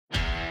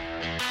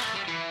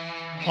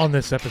On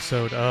this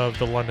episode of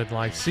the London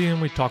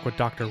Lyceum, we talk with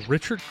Dr.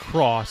 Richard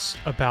Cross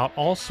about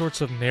all sorts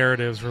of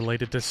narratives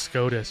related to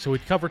Scotus. So we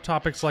cover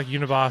topics like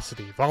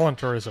Univocity,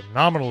 Voluntarism,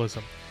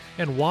 Nominalism,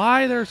 and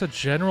why there's a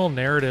general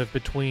narrative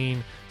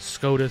between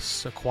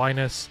Scotus,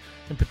 Aquinas,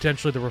 and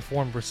potentially the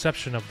Reformed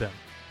reception of them.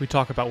 We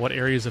talk about what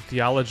areas of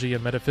theology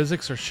and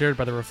metaphysics are shared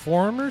by the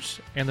Reformers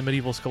and the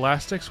medieval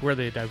scholastics, where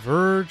they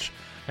diverge,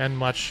 and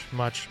much,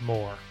 much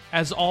more.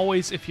 As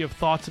always, if you have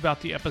thoughts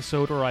about the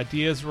episode or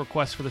ideas or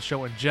requests for the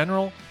show in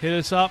general, hit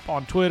us up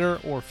on Twitter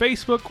or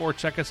Facebook, or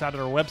check us out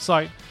at our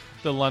website,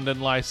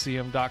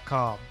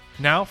 thelondonlyceum.com.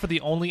 Now, for the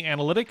only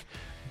analytic,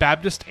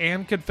 Baptist,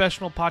 and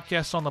confessional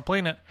podcast on the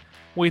planet,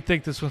 we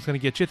think this one's going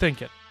to get you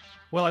thinking.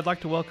 Well, I'd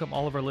like to welcome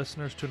all of our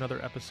listeners to another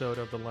episode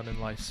of the London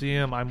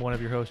Lyceum. I'm one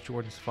of your hosts,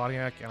 Jordan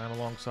Stefaniak, and I'm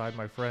alongside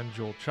my friend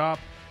Joel Chop,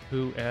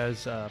 who,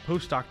 as a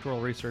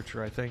postdoctoral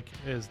researcher, I think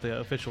is the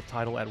official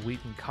title at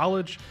Wheaton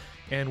College.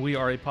 And we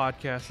are a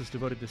podcast that's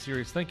devoted to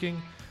serious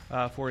thinking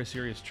for a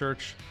serious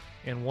church.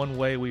 And one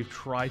way we've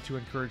tried to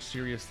encourage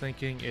serious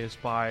thinking is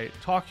by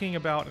talking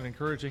about and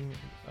encouraging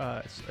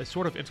a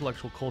sort of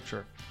intellectual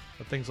culture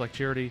of things like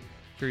charity,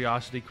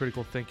 curiosity,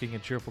 critical thinking,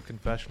 and cheerful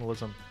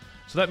confessionalism.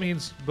 So that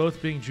means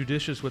both being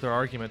judicious with our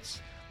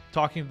arguments,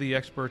 talking to the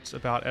experts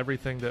about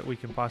everything that we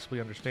can possibly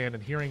understand,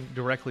 and hearing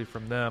directly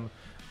from them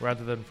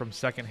rather than from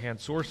secondhand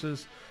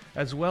sources,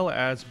 as well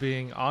as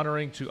being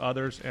honoring to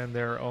others and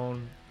their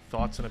own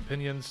thoughts and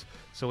opinions.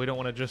 So we don't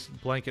want to just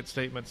blanket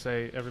statement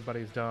say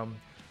everybody's dumb,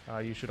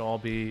 you should all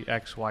be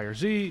X, Y, or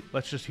Z.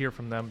 Let's just hear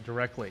from them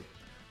directly.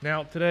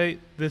 Now today,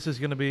 this is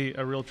going to be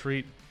a real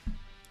treat.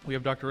 We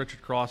have Dr.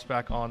 Richard Cross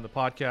back on the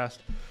podcast.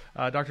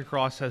 Dr.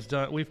 Cross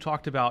we've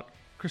talked about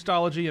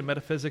Christology and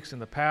metaphysics in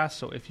the past,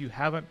 so if you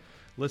haven't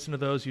listened to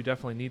those, you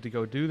definitely need to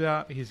go do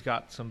that. He's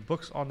got some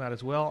books on that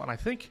as well, and I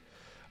think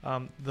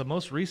the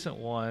most recent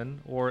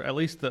one, or at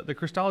least the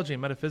Christology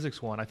and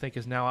metaphysics one, I think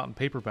is now out in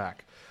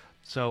paperback.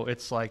 So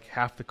it's like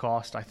half the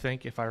cost, I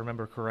think, if I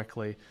remember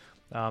correctly.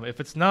 If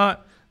it's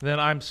not, then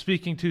I'm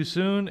speaking too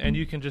soon, and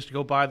you can just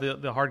go buy the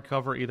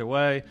hardcover either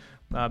way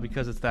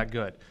because it's that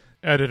good.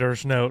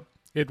 Editor's note,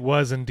 it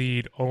was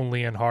indeed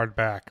only in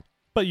hardback,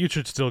 but you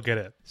should still get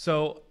it.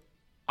 So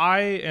I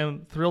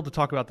am thrilled to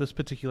talk about this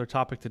particular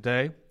topic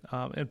today,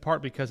 in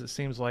part because it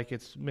seems like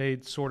it's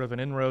made sort of an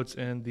inroads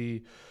in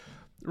the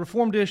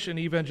Reformed-ish and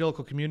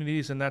evangelical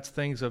communities, and that's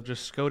things of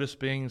just Scotus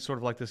being sort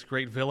of like this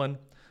great villain.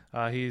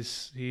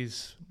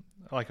 He's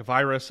like a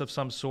virus of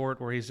some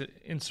sort, where he's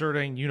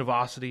inserting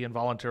univocity and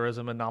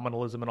voluntarism and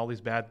nominalism and all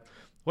these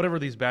whatever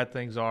these bad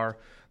things are,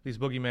 these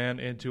boogeymen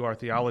into our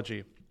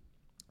theology.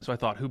 So I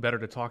thought, who better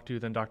to talk to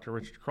than Dr.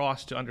 Richard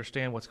Cross to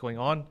understand what's going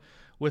on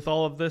with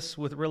all of this,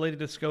 with related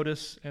to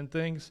Scotus and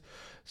things.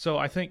 So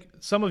I think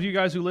some of you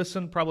guys who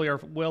listen probably are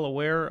well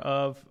aware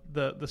of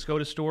the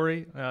Scotus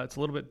story. It's a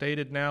little bit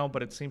dated now,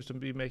 but it seems to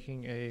be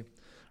making a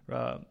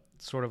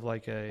sort of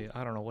like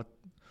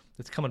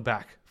it's coming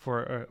back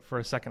for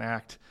a second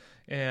act.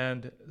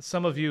 And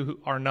some of you who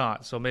are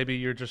not. So maybe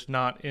you're just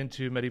not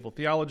into medieval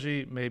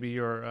theology. Maybe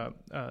you're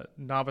a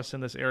novice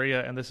in this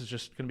area, and this is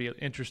just going to be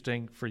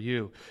interesting for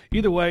you.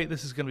 Either way,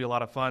 this is going to be a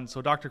lot of fun.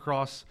 So Dr.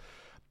 Cross,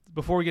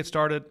 before we get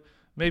started,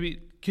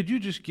 maybe could you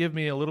just give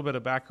me a little bit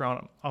of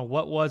background on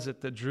what was it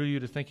that drew you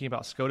to thinking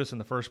about Scotus in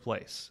the first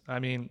place? I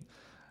mean,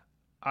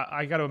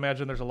 I got to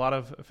imagine there's a lot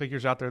of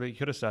figures out there that you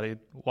could have studied.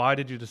 Why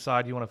did you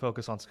decide you want to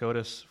focus on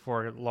Scotus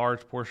for a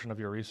large portion of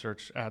your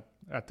research at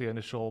the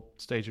initial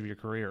stage of your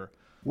career?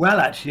 Well,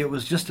 actually, it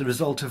was just a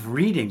result of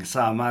reading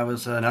some. I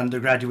was an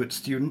undergraduate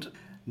student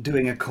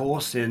doing a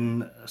course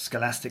in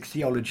scholastic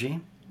theology,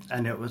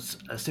 and it was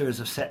a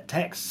series of set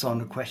texts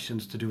on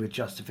questions to do with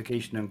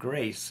justification and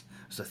grace.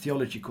 It was a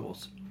theology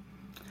course.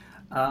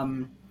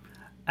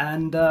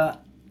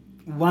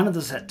 One of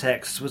the set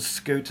texts was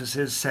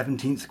Scotus's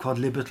 17th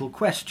quadlibetal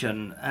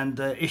question, and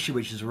the issue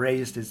which is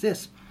raised is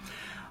this: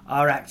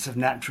 are acts of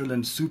natural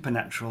and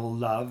supernatural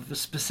love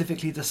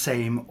specifically the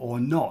same or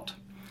not?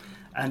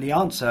 And the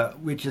answer,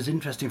 which is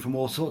interesting from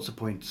all sorts of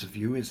points of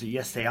view, is that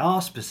yes, they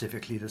are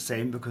specifically the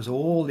same, because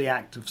all the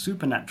act of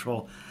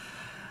supernatural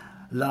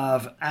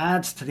love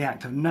adds to the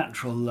act of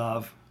natural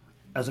love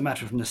as a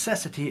matter of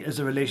necessity as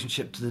a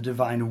relationship to the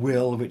divine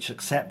will, which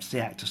accepts the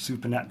act of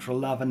supernatural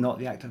love and not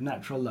the act of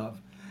natural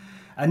love.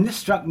 And this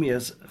struck me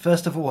as,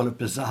 first of all, a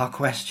bizarre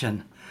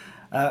question,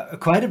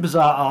 quite a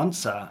bizarre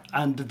answer,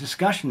 and the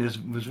discussion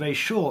was very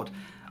short,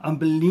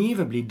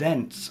 unbelievably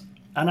dense,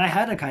 and I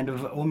had a kind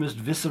of almost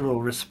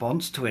visceral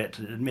response to it.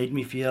 It made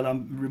me feel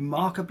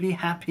remarkably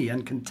happy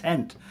and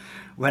content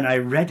when I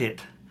read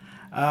it.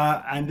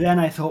 And then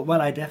I thought,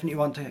 well, I definitely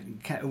want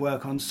to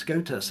work on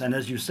Scotus, and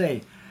as you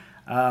say,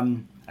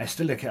 I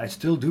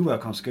still do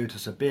work on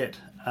Scotus a bit,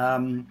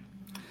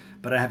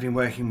 but I have been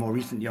working more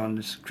recently on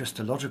this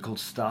Christological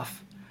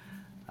stuff.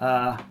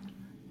 There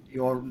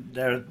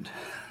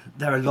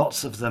are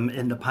lots of them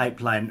in the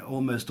pipeline,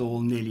 almost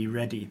all nearly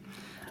ready.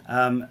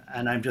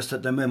 And I'm just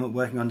at the moment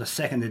working on the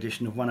second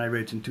edition of one I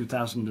wrote in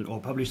 2000, or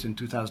published in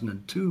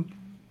 2002.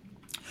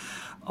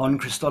 on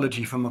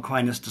Christology from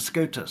Aquinas to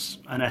Scotus,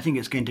 and I think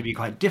it's going to be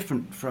quite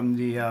different from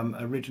the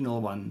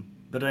original one.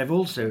 But I've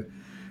also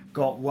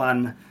got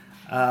one.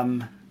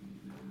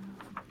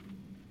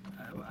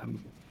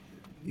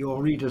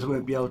 Your readers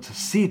won't be able to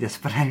see this,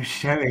 but I'm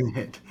showing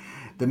it.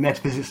 The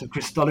Metaphysics of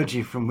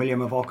Christology from William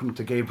of Ockham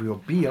to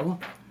Gabriel Beale.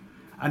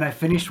 And I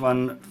finished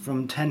one from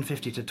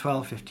 1050 to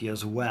 1250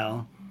 as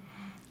well.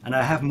 And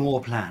I have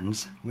more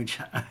plans, which...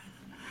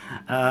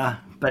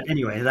 but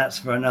anyway, that's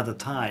for another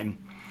time.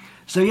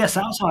 So yes,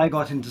 that's how I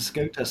got into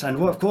Scotus. And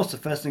well, of course, the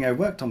first thing I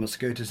worked on was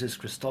Scotus's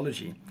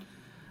Christology.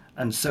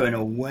 And so in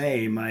a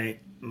way,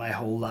 my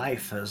whole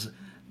life has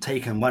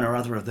taken one or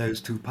other of those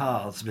two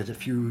paths, with a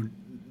few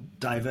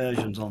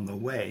diversions on the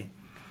way,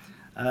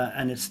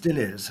 and it still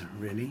is,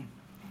 really.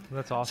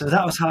 That's awesome. So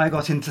that was how I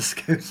got into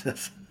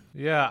Scotus.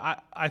 Yeah,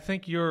 I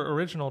think your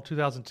original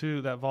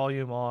 2002, that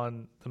volume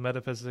on the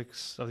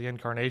metaphysics of the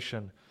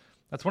incarnation,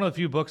 that's one of the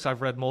few books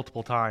I've read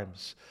multiple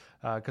times,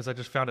 because I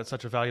just found it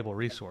such a valuable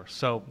resource.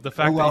 So the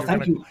fact that you're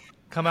going to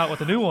come out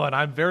with a new one,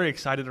 I'm very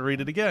excited to read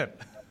it again.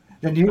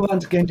 The new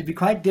one's going to be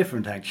quite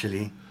different,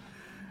 actually,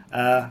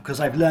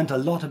 because I've learned a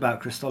lot about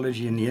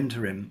Christology in the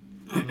interim,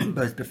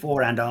 both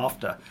before and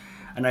after.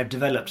 And I've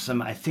developed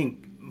some, I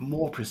think,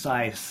 more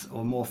precise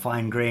or more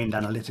fine-grained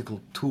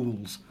analytical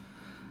tools.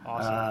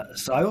 Awesome.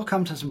 So I will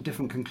come to some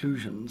different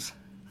conclusions.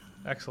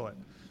 Excellent.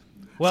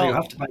 Well, so you'll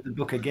have to buy the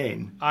book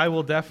again. I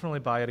will definitely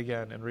buy it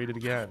again and read it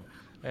again.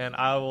 And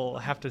I will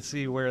have to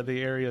see where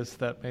the areas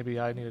that maybe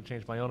I need to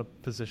change my own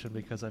position,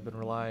 because I've been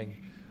relying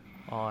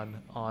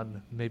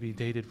on maybe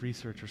dated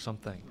research or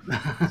something.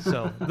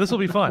 So this will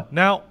be fun.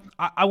 Now,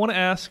 I want to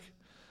ask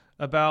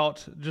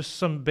about just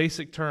some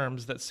basic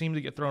terms that seem to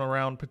get thrown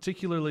around,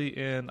 particularly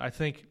in, I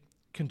think,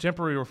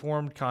 contemporary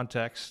Reformed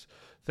context,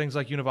 things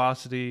like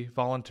Univocity,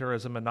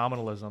 Voluntarism, and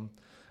Nominalism.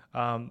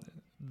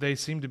 They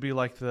seem to be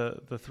like the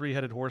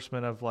three-headed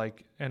horsemen of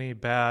like any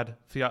bad...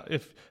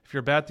 If you're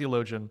a bad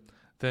theologian,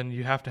 then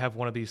you have to have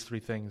one of these three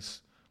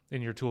things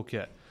in your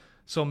toolkit.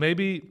 So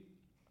maybe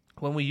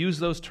when we use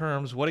those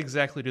terms, what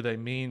exactly do they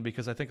mean?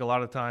 Because I think a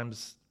lot of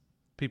times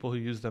people who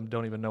use them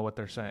don't even know what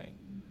they're saying.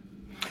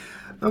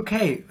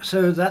 Okay,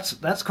 so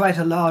that's quite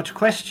a large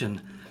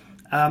question.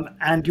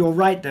 And you're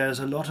right, there's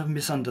a lot of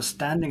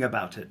misunderstanding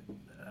about it,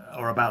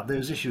 or about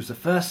those issues. The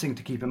first thing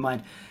to keep in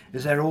mind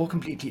is they're all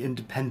completely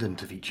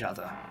independent of each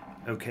other.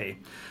 Okay,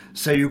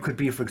 so you could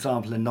be, for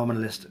example, a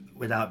nominalist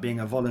without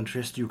being a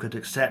voluntarist. You could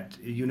accept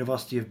a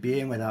Univocity of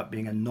being without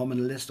being a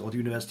nominalist, or the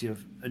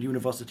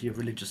Univocity of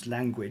religious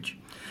language.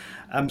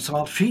 So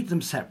I'll treat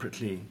them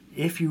separately.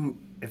 If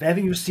ever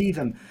you see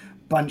them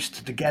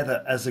bunched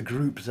together as a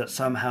group that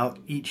somehow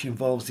each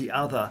involves the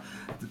other,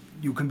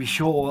 you can be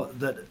sure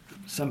that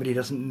somebody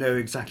doesn't know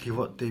exactly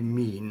what they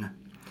mean.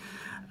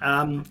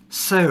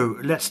 So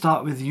let's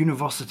start with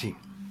Univocity.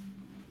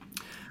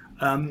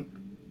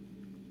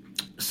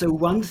 So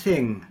one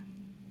thing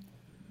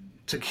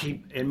to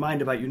keep in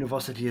mind about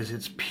Univocity is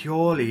it's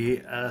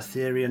purely a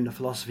theory in the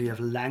philosophy of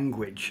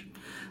language.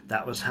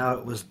 That was how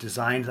it was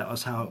designed, that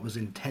was how it was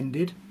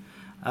intended.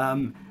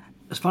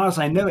 As far as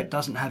I know, it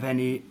doesn't have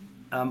any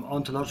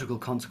ontological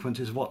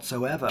consequences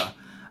whatsoever,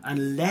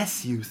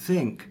 unless you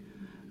think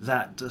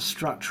that the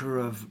structure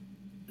of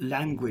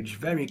language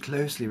very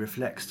closely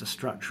reflects the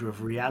structure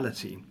of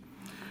reality.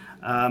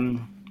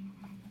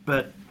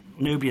 But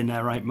nobody in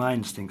their right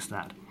minds thinks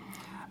that.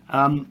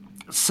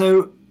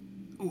 So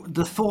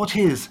the thought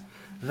is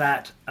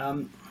that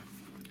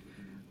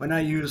when I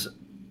use,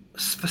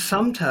 for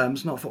some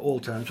terms, not for all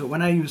terms, but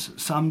when I use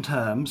some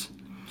terms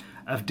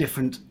of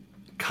different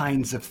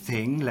kinds of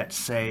thing, let's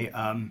say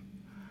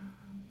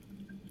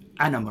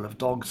animal of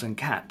dogs and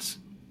cats,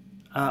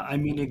 I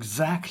mean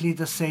exactly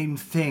the same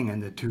thing in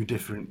the two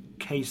different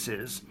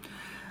cases,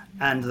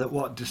 and that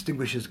what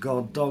distinguishes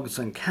God, dogs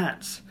and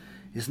cats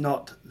is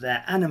not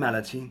their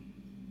animality,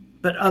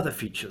 but other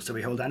features. So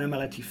we hold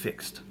animality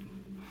fixed.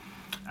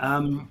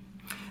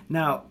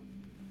 Now,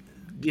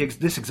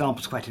 this example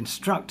is quite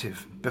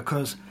instructive,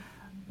 because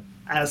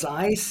as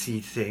I see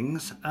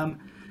things,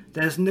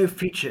 there's no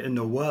feature in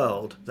the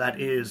world that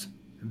is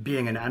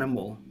being an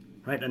animal,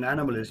 right? An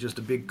animal is just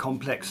a big,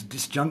 complex,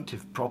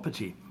 disjunctive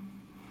property,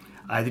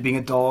 either being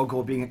a dog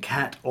or being a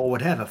cat or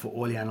whatever, for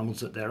all the animals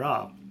that there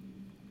are.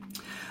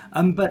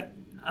 But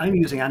I'm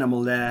using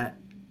animal there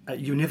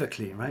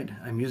univocally, right?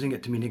 I'm using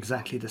it to mean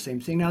exactly the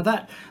same thing. Now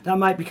that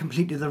might be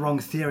completely the wrong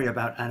theory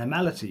about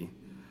animality.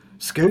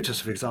 Scotus,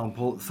 for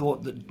example,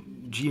 thought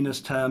that genus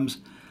terms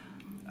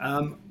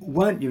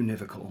weren't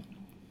univocal,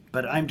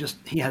 but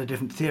he had a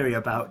different theory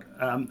about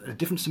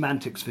different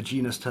semantics for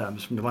genus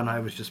terms from the one I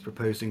was just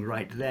proposing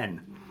right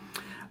then.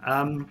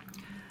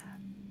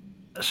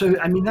 So,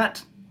 I mean,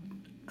 that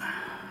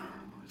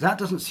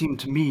doesn't seem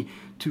to me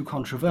too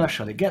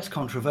controversial. It gets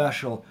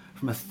controversial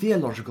from a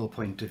theological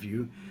point of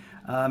view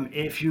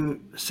if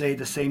you say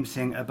the same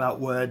thing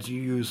about words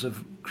you use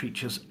of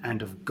creatures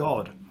and of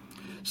God.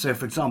 So,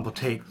 for example,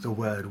 take the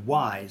word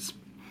wise.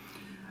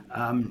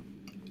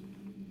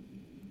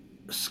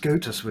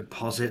 Scotus would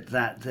posit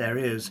that there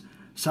is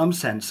some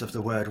sense of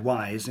the word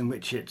wise in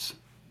which it's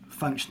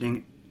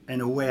functioning in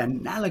a way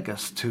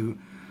analogous to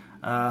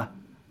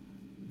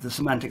the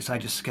semantics I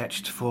just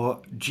sketched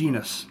for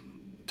genus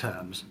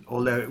terms,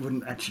 although it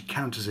wouldn't actually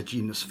count as a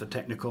genus for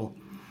technical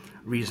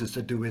reasons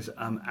to do with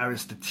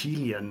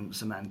Aristotelian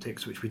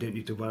semantics, which we don't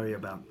need to worry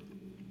about.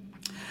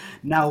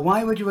 Now,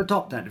 why would you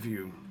adopt that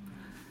view?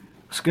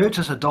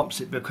 Scotus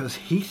adopts it because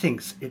he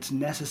thinks it's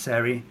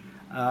necessary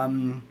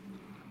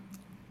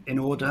in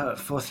order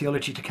for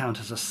theology to count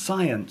as a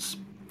science.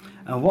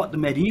 And what the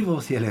medieval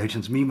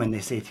theologians mean when they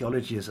say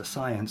theology is a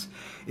science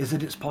is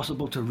that it's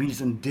possible to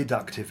reason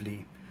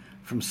deductively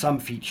from some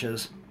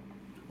features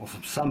or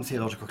from some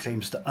theological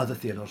claims to other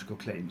theological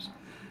claims.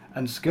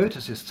 And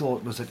Scotus's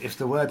thought was that if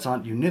the words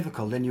aren't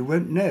univocal, then you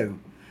won't know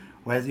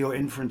whether your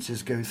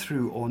inferences go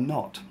through or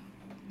not,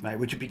 right?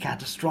 Which would be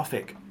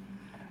catastrophic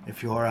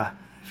if you're a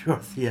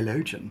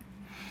theologian.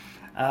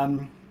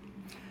 Now,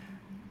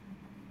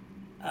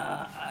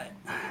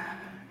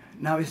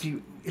 is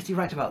he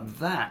right about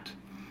that?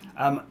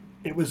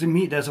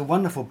 There's a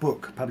wonderful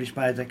book published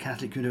by the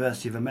Catholic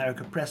University of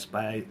America Press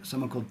by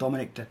someone called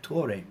Dominic de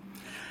Torre,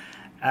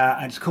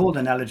 and it's called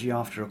Analogy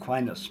After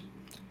Aquinas.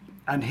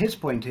 And his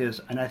point is,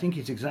 and I think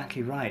he's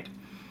exactly right,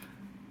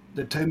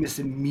 the Thomists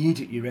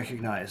immediately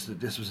recognized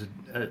that this was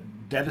a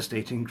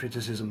devastating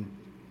criticism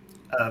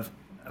of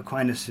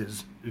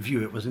Aquinas'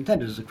 view. It was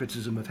intended as a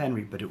criticism of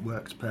Henry, but it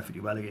works perfectly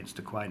well against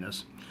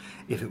Aquinas,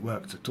 if it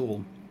works at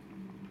all.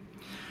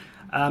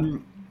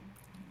 And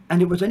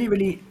it was only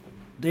really,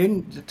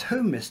 the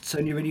Thomists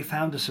only really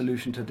found a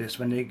solution to this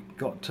when they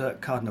got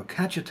Cardinal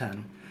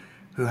Cajetan,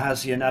 who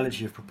has the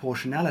analogy of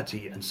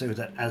proportionality, and so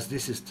that as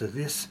this is to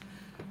this,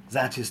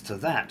 that is to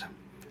that.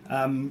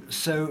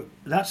 So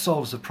that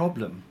solves the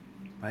problem,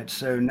 right?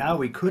 So now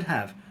we could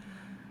have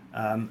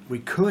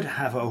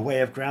a way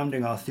of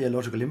grounding our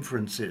theological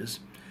inferences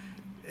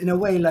in a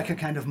way like a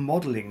kind of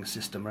modeling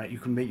system, right? You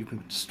can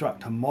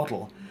construct a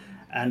model,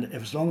 and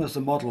as long as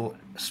the model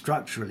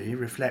structurally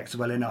reflects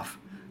well enough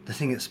the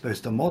thing it's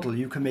supposed to model,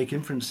 you can make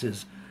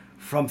inferences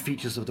from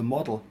features of the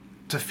model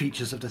to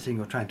features of the thing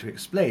you're trying to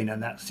explain,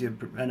 and that's the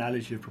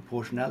analogy of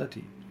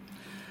proportionality.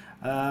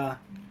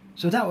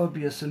 So that would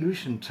be a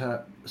solution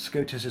to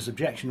Scotus's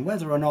objection.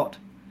 Whether or not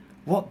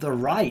what the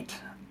right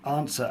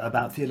answer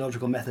about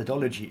theological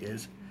methodology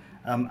is,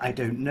 I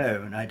don't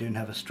know, and I don't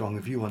have a strong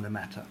view on the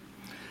matter.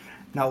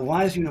 Now,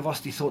 why is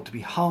Univocity thought to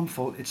be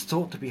harmful? It's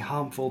thought to be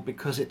harmful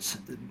because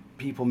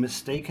people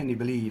mistakenly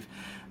believe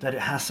that it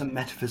has some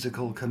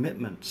metaphysical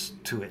commitments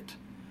to it.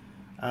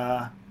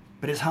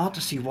 But it's hard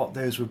to see what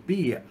those would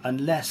be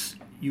unless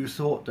you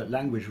thought that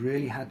language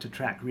really had to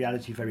track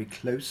reality very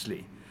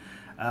closely.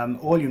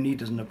 All you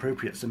need is an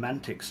appropriate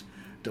semantics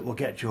that will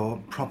get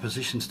your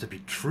propositions to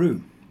be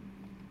true.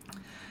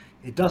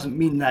 It doesn't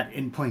mean that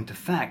in point of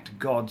fact,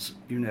 God's,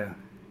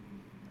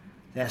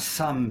 there's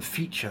some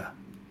feature,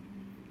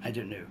 I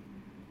don't know,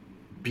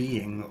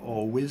 being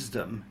or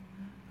wisdom,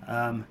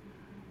 and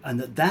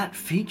that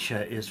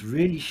feature is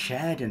really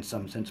shared in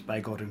some sense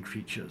by God and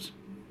creatures,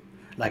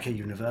 like a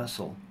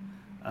universal.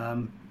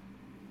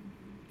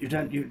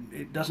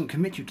 It doesn't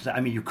commit you to that. I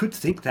mean, you could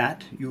think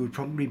that. You would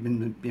probably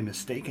be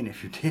mistaken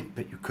if you did,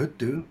 but you could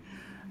do.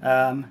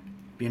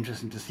 Be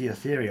interesting to see a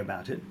theory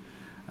about it.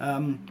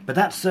 But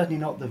that's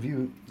certainly not the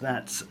view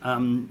that's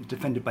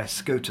defended by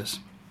Scotus.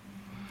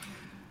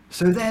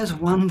 So there's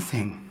one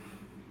thing.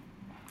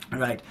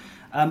 Right.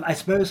 I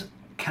suppose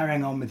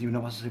carrying on with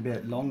Univocity a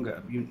bit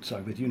longer,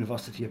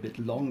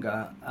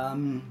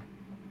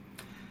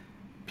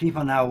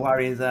 people now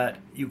worry that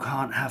you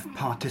can't have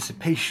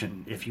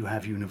participation if you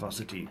have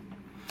Univocity.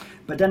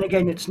 But then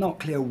again, it's not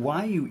clear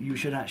why you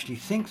should actually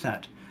think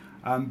that,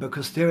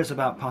 because theories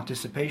about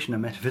participation are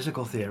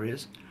metaphysical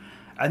theories,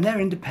 and they're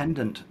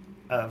independent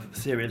of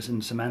theories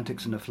in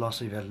semantics and the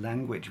philosophy of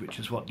language, which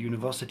is what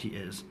Univocity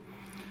is.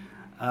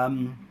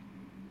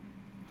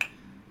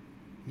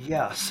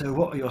 So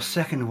what your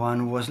second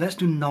one was, let's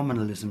do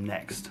nominalism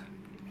next.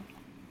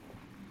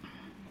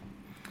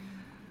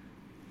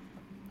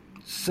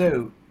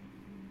 So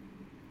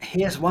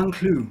here's one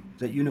clue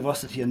that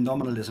Univocity and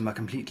nominalism are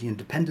completely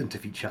independent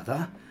of each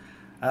other.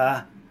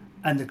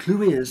 And the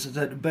clue is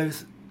that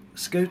both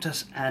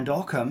Scotus and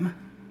Occam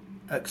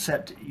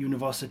accept the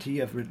Univocity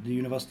of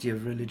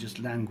religious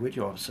language,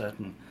 or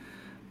certain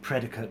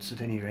predicates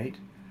at any rate.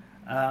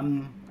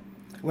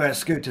 Whereas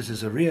Scotus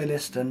is a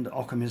realist and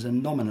Occam is a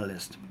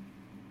nominalist.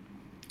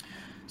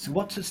 So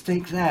what's at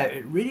stake there?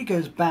 It really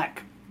goes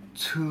back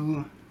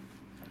to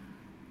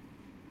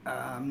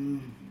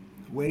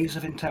ways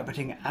of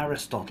interpreting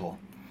Aristotle.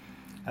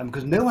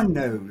 Because no one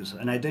knows,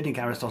 and I don't think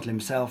Aristotle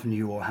himself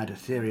knew or had a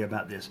theory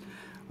about this,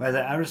 whether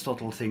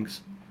Aristotle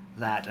thinks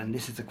that, and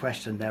this is the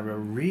question, there are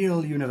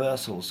real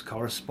universals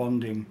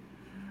corresponding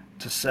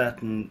to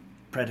certain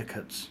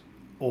predicates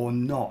or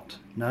not.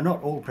 Now,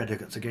 not all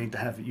predicates are going to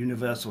have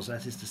universals,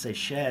 that is to say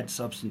shared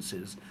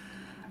substances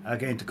are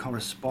going to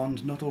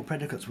correspond. Not all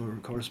predicates will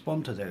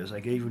correspond to those. I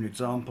gave you an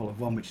example of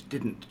one which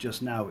didn't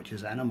just now, which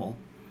is animal.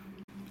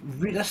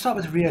 Let's start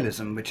with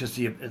realism, which is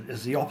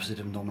the opposite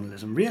of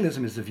nominalism.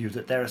 Realism is the view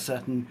that there are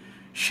certain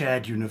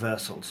shared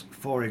universals.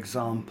 For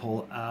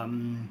example,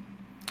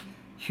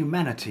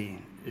 humanity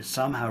is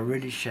somehow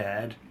really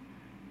shared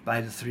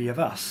by the three of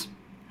us,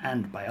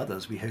 and by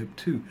others, we hope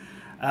too.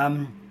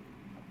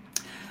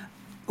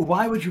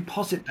 Why would you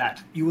posit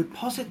that? You would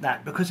posit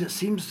that because it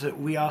seems that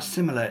we are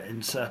similar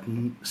in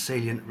certain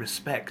salient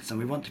respects, and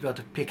we want to be able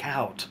to pick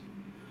out,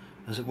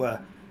 as it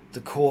were,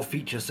 the core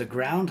features that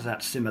ground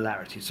that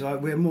similarity. So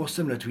we're more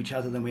similar to each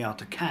other than we are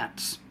to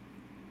cats.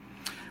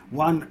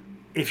 So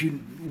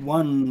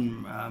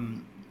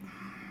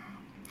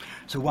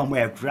one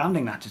way of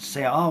grounding that is to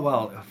say,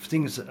 if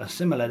things are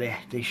similar,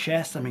 they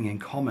share something in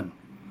common,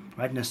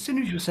 right? And as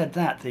soon as you said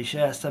that, they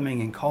share something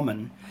in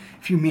common,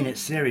 if you mean it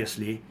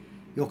seriously,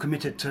 you're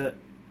committed to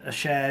a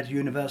shared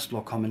universal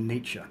or common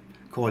nature.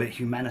 Call it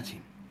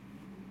humanity.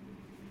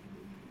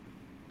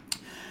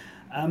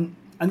 And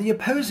the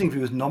opposing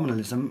view of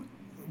nominalism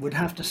would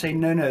have to say,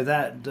 no,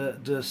 that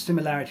the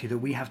similarity that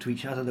we have to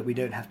each other that we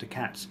don't have to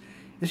cats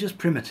is just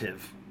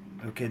primitive.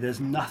 Okay, there's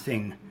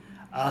nothing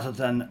other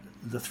than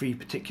the three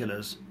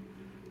particulars,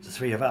 the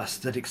three of us,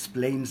 that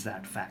explains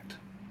that fact.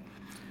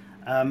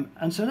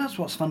 And so that's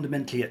what's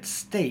fundamentally at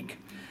stake.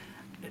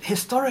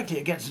 Historically,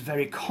 it gets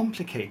very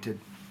complicated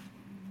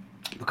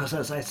because,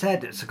 as I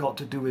said, it's got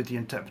to do with the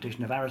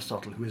interpretation of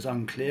Aristotle, who is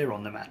unclear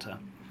on the matter.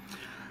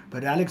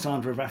 But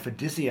Alexander of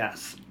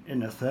Aphrodisias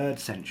in the 3rd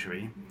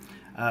century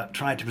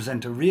tried to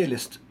present a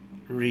realist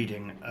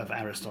reading of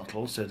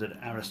Aristotle, so that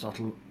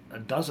Aristotle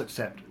does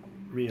accept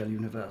real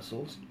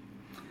universals.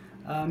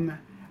 And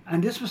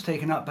this was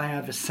taken up by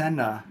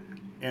Avicenna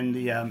in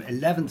the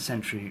 11th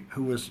century,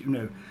 who was,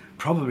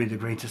 probably the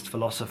greatest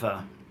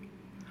philosopher,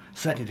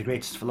 certainly the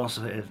greatest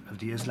philosopher of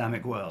the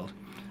Islamic world.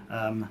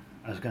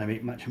 I was going to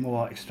make much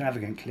more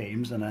extravagant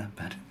claims than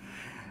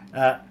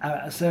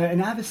so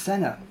in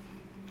Avicenna,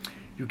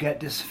 you get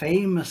this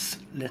famous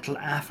little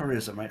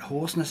aphorism, right?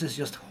 Hoarseness is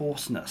just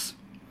hoarseness,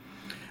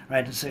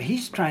 right? And so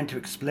he's trying to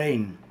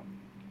explain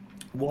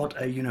what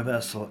a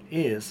universal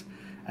is,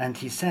 and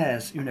he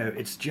says,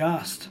 it's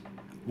just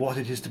what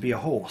it is to be a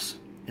horse,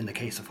 in the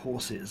case of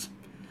horses.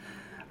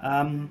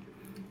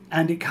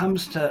 And it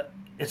comes to,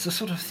 it's a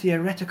sort of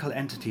theoretical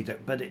entity,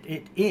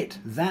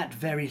 that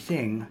very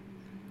thing,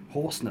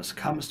 hoarseness,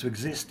 comes to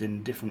exist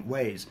in different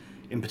ways,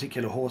 in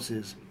particular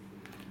horses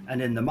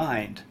and in the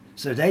mind.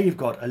 So there you've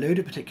got a load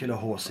of particular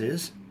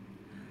horses,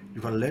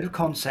 you've got a load of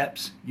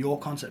concepts, your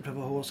concept of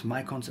a horse,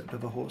 my concept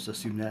of a horse,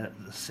 assume they're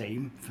the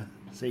same for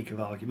the sake of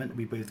argument,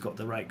 we both got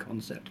the right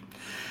concept.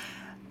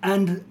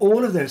 And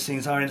all of those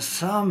things are in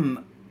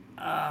some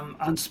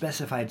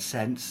unspecified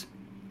sense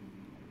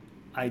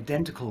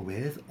identical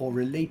with or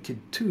related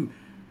to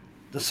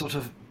the sort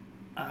of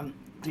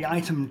the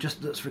item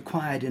just that's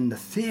required in the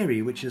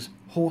theory, which is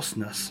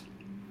hoarseness.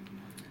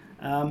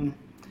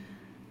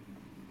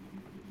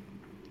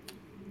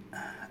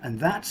 And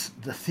that's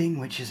the thing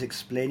which is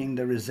explaining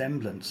the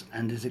resemblance,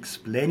 and is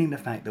explaining the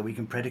fact that we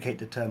can predicate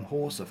the term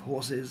horse of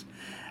horses,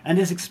 and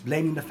is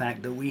explaining the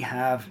fact that we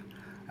have,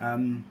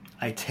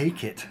 I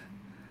take it,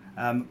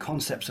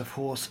 concepts of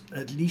horse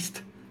at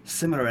least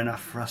similar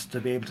enough for us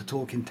to be able to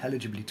talk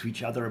intelligibly to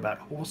each other about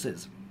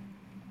horses.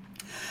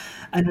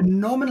 And a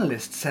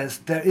nominalist says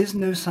there is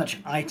no such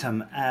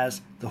item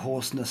as the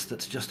hoarseness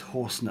that's just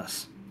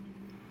hoarseness.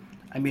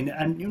 I mean,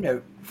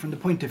 and from the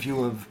point of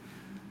view of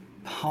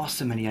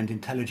parsimony and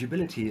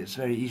intelligibility, it's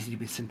very easy to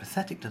be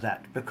sympathetic to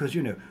that, because,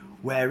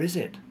 where is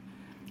it?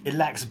 It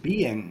lacks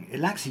being, it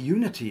lacks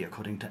unity,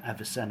 according to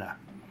Avicenna.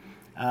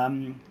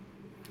 And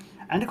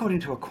according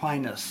to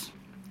Aquinas,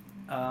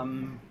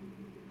 and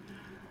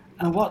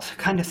what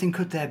kind of thing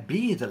could there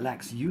be that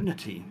lacks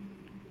unity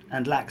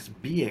and lacks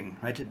being,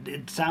 right?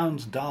 It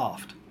sounds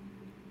daft.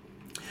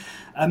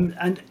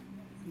 And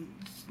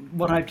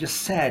what I've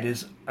just said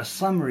is a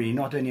summary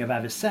not only of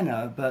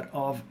Avicenna, but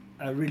of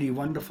a really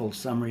wonderful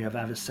summary of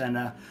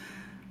Avicenna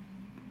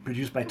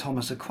produced by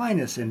Thomas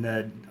Aquinas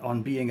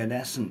on Being and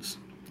Essence.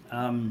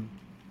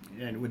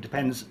 It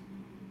depends,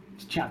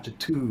 it's chapter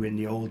 2 in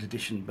the old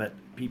edition, but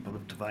people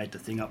have divided the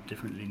thing up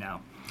differently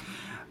now.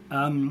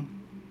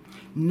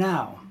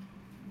 Now,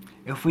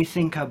 if we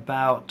think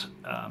about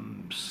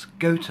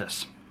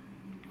Scotus,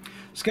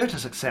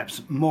 Scotus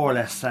accepts more or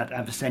less that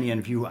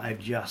Avicennian view I've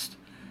just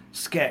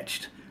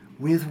sketched,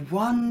 with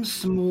one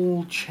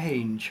small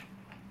change.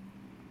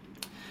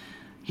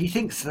 He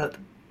thinks that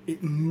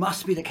it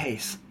must be the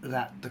case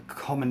that the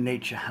common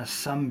nature has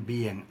some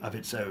being of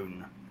its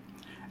own,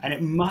 and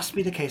it must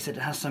be the case that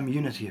it has some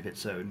unity of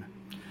its own.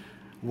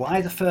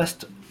 Why the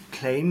first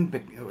claim?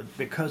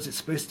 Because it's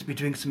supposed to be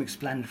doing some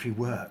explanatory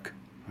work,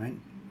 right?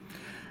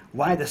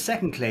 Why the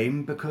second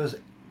claim? Because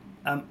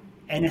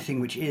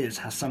anything which is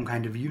has some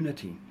kind of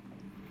unity.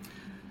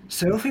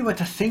 So if we were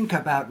to think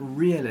about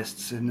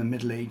realists in the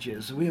Middle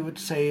Ages, we would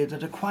say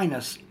that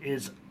Aquinas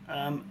is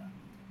a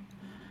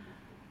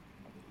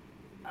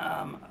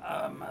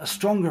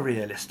stronger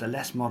realist, a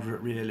less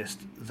moderate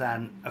realist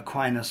than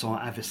Aquinas or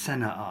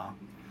Avicenna are.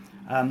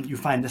 You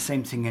find the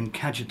same thing in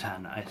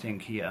Cajetan, I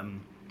think.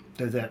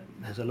 Though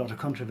there's a lot of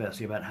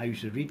controversy about how you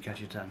should read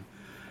Cajetan.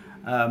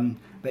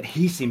 But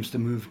he seems to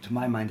move, to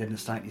my mind, in a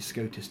slightly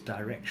Scotist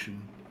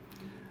direction.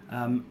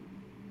 And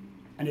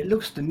it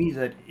looks to me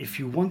that if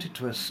you wanted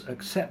to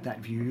accept that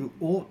view, you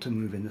ought to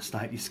move in the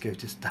slightly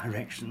Scotist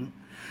direction,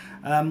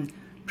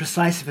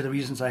 precisely for the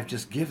reasons I've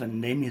just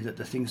given, namely that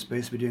the thing's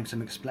supposed to be doing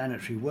some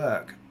explanatory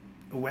work,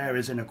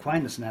 whereas in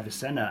Aquinas and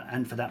Avicenna,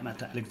 and for that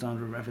matter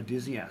Alexander of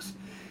Aphrodisias,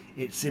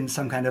 it's in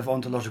some kind of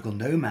ontological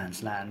no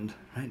man's land,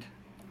 right?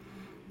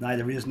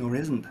 Neither is nor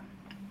isn't.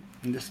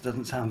 And this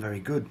doesn't sound very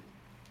good.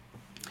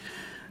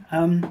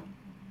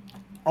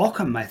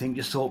 Occam, I think,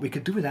 just thought we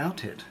could do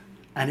without it.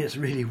 And it's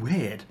really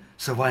weird,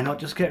 so why not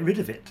just get rid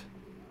of it?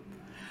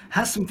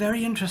 Has some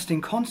very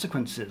interesting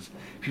consequences.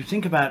 If you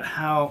think about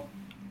how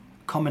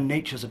common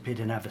natures appeared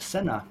in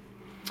Avicenna,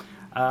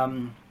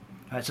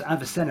 so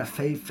Avicenna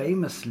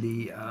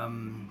famously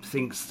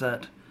thinks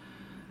that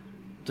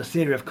the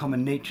theory of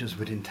common natures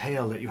would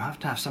entail that you have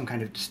to have some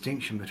kind of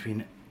distinction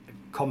between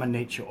common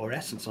nature or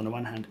essence on the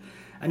one hand,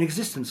 and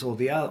existence on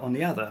the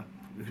other.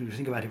 If you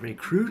think about it very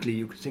crudely,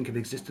 you could think of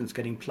existence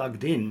getting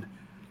plugged in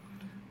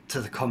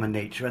to the common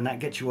nature, and that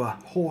gets you a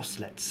horse,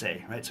 let's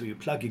say, right? So you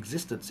plug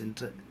existence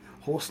into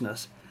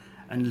horseness,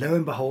 and lo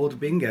and behold,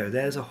 bingo,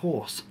 there's a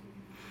horse.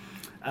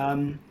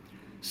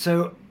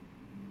 So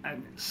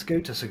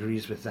Scotus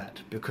agrees with that,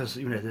 because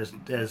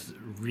there's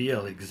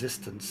real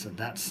existence, and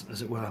that's,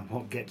 as it were,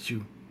 what gets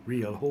you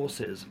real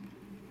horses.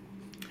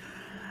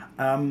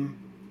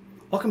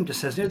 Occam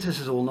just says, this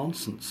is all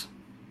nonsense,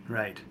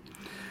 right?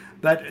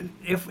 But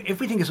if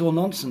we think it's all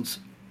nonsense,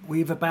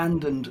 we've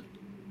abandoned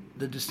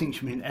the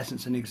distinction between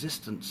essence and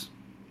existence.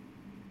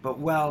 But,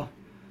 well,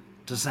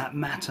 does that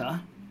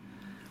matter?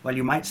 Well,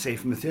 you might say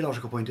from a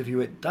theological point of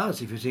view it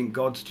does, if you think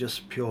God's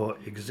just pure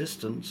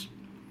existence.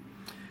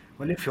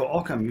 Well, if you're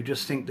Occam, you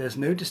just think there's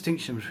no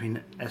distinction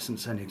between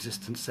essence and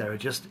existence. There are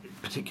just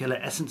particular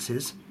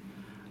essences.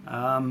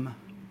 And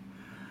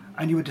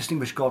you would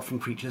distinguish God from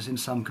creatures in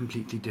some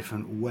completely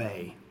different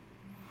way.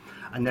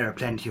 And there are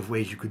plenty of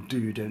ways you could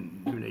do.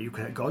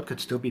 God could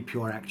still be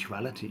pure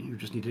actuality. You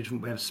just need a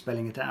different way of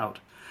spelling it out.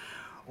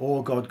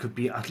 Or God could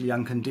be utterly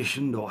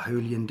unconditioned or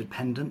wholly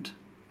independent.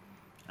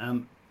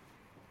 And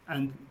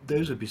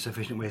those would be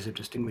sufficient ways of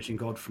distinguishing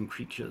God from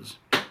creatures.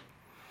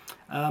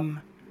 I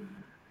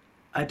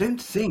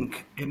don't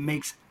think it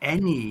makes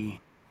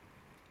any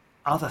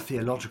other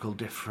theological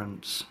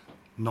difference,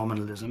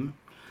 nominalism.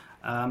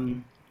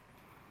 And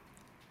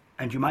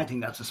you might think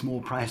that's a small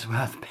price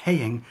worth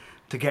paying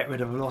to get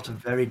rid of a lot of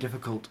very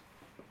difficult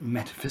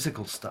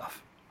metaphysical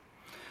stuff.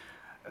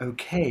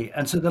 Okay,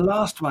 and so the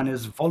last one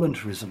is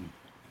voluntarism.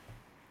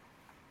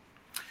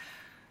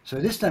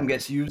 So this term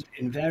gets used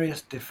in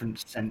various different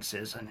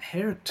senses, and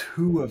here are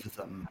two of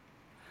them.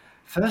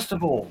 First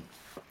of all,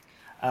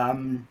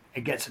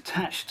 it gets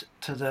attached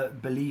to the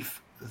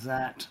belief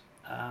that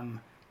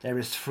there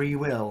is free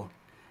will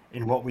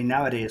in what we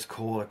nowadays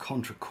call a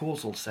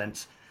contra-causal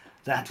sense.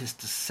 That is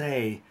to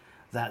say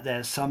that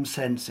there's some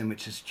sense in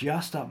which it's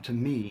just up to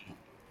me,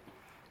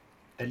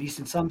 at least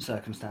in some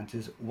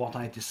circumstances, what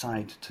I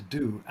decide to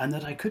do, and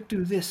that I could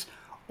do this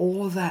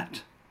or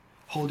that,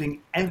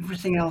 holding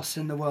everything else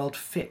in the world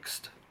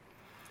fixed.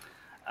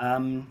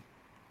 That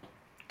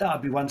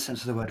would be one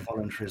sense of the word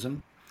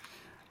voluntarism.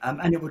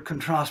 And it would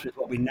contrast with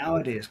what we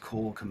nowadays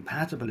call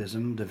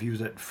compatibilism, the view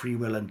that free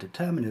will and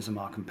determinism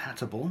are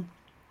compatible.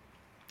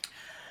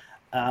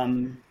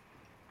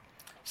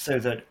 So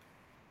that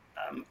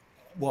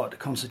what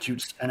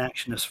constitutes an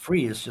action as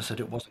free is just that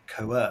it wasn't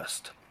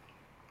coerced.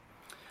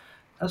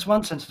 That's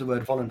one sense of the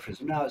word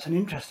voluntarism. Now, it's an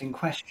interesting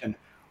question.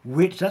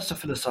 That's a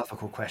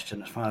philosophical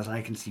question, as far as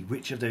I can see,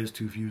 which of those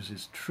two views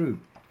is true.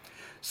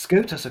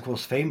 Scotus, of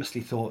course,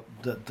 famously thought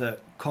that the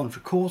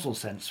contra-causal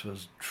sense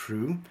was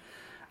true.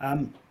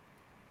 And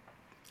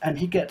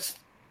he gets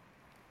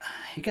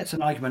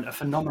an argument, a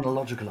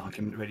phenomenological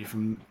argument, really,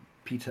 from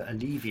Peter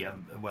Alevy,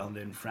 a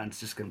well-known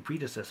Franciscan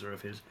predecessor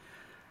of his,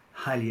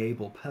 highly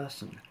able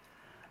person.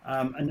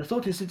 And the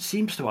thought is, it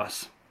seems to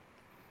us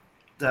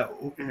that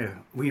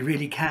we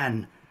really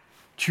can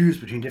choose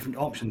between different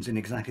options in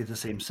exactly the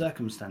same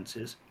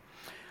circumstances.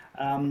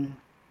 And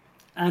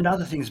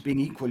other things being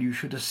equal, you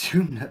should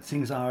assume that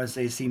things are as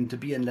they seem to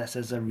be, unless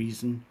you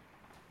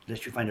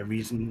find a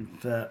reason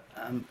for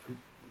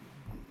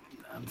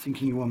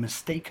thinking you were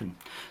mistaken.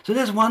 So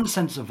there's one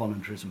sense of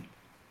voluntarism.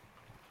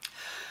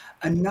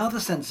 Another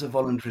sense of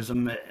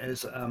voluntarism is,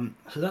 so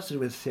that's to do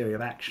with theory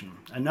of action.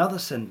 Another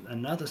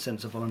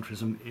sense of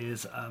voluntarism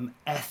is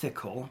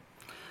ethical,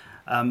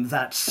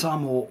 that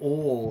some or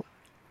all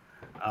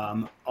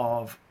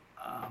of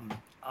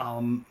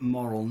our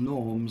moral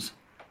norms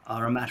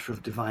are a matter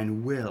of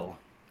divine will.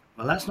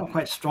 Well, that's not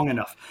quite strong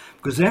enough,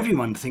 because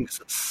everyone thinks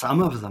that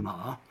some of them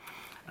are.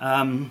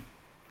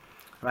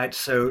 Right,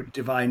 so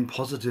divine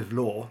positive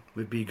law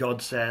would be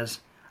God says,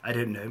 I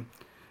don't know,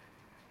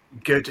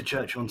 go to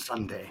church on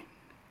Sunday,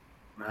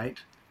 right?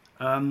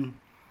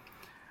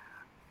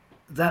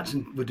 That's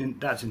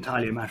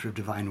entirely a matter of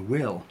divine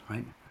will,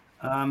 right?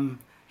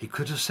 He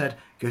could have said,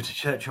 go to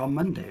church on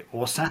Monday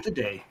or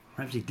Saturday.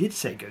 Perhaps he did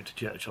say go to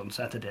church on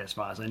Saturday, as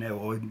far as I know,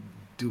 or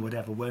do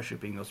whatever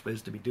worshipping you're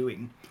supposed to be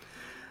doing.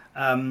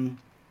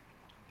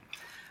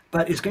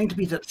 But it's going to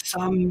be that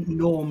some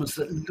norms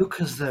that look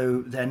as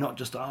though they're not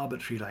just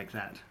arbitrary like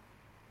that,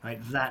 right?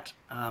 That,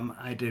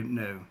 I don't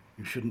know,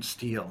 you shouldn't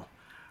steal,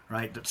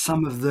 right? That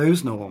some of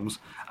those norms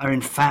are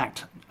in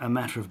fact a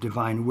matter of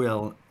divine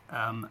will,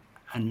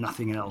 and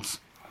nothing else.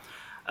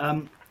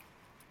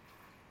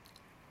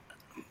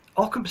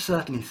 Occam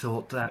certainly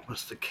thought that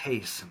was the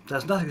case.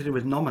 There's nothing to do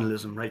with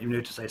nominalism, right? You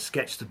notice I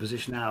sketched the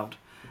position out,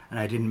 and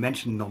I didn't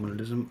mention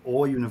nominalism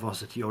or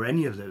univocity or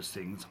any of those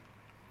things.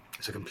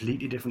 It's a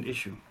completely different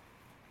issue.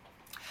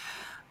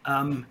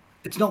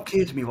 It's not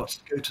clear to me what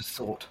Scotus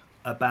thought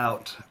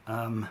about.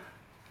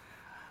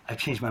 I've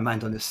changed my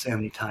mind on this so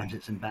many times,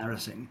 it's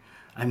embarrassing.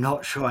 I'm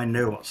not sure I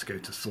know what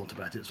Scotus thought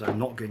about it, so I'm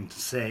not going to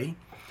say.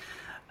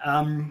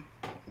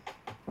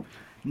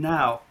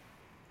 Now,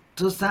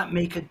 does that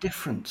make a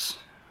difference?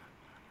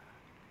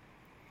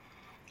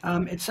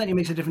 It certainly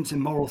makes a difference in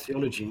moral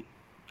theology,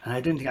 and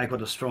I don't think I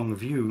got a strong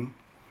view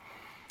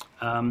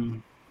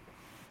on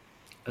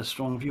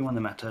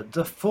the matter.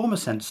 The former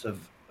sense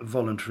of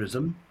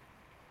voluntarism,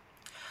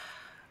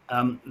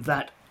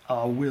 that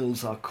our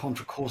wills are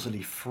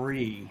contra-causally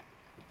free,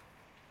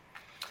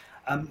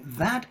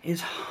 that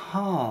is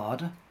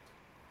hard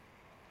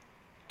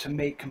to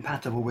make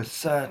compatible with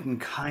certain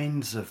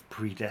kinds of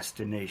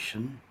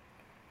predestination,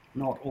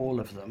 not all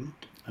of them,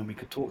 and we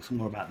could talk some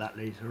more about that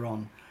later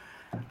on.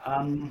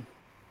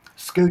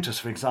 Scotus,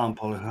 for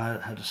example, who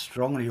had a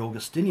strongly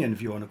Augustinian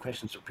view on the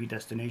questions of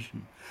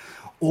predestination,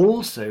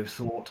 also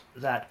thought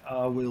that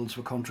our wills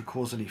were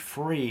contra-causally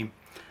free,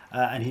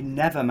 and he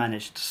never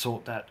managed to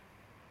sort that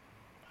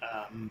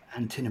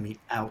antinomy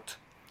out.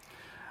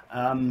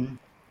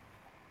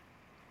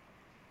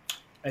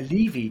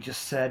 Levy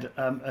just said,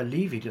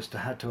 Levy just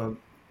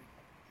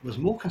was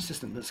more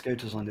consistent than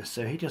Scotus on this,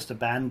 so he just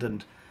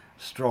abandoned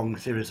strong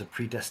theories of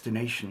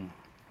predestination.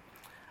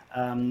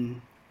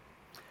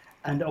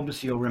 And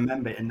obviously you'll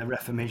remember in the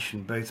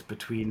Reformation, both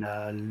between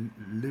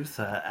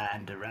Luther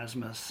and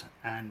Erasmus,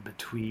 and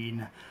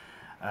between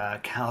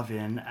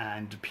Calvin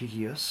and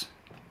Pigius,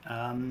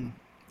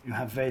 you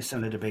have very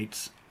similar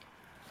debates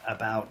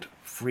about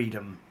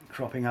freedom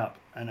cropping up.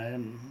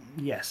 And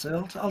yes,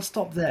 I'll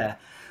stop there.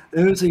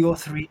 Those are your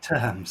three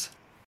terms.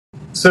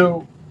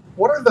 So,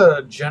 what are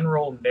the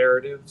general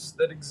narratives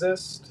that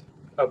exist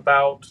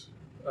about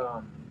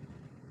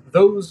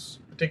those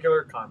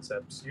particular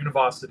concepts,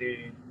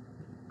 univocity,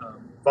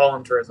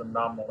 voluntarism,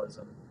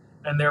 nominalism,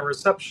 and their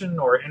reception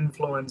or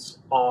influence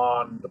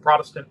on the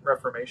Protestant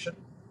Reformation,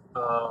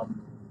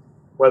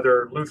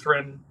 whether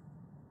Lutheran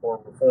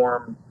or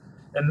Reformed?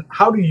 And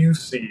how do you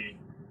see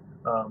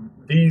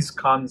these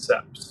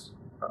concepts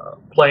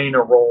playing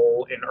a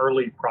role in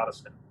early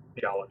Protestant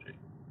theology?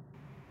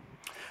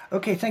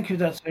 Okay, thank you.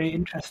 That's very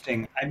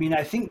interesting. I mean,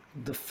 I think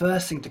the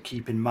first thing to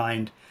keep in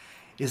mind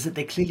is that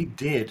they clearly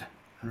did,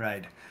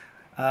 right?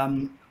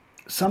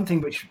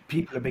 Something which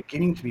people are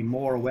beginning to be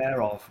more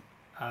aware of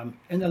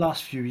in the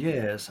last few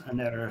years, and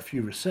there are a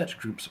few research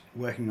groups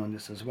working on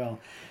this as well,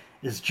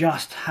 is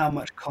just how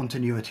much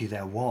continuity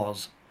there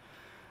was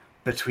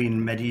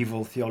between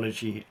medieval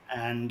theology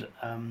and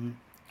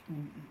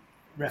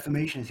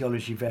Reformation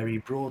theology very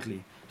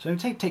broadly. So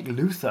take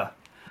Luther.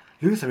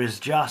 Luther is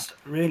just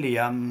really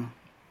a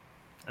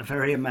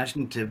very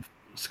imaginative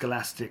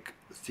scholastic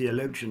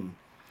theologian.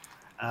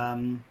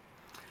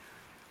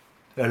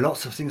 There are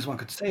lots of things one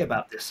could say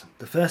about this.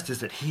 The first is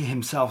that he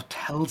himself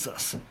tells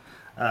us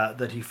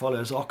that he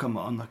follows Occam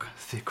on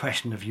the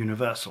question of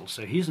universal.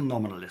 So he's a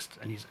nominalist,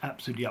 and he's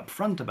absolutely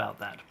upfront about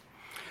that.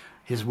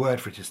 His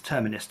word for it is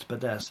terminist,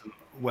 but there's some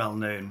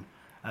well-known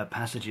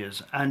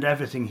passages, and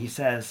everything he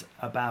says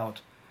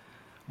about,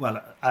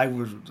 well,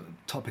 the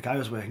topic I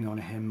was working on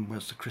him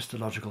was the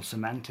Christological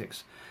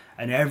semantics,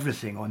 and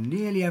everything, or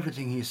nearly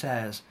everything he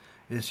says,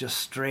 is just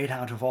straight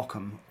out of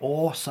Occam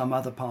or some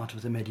other part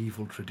of the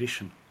medieval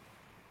tradition.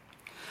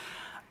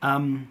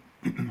 So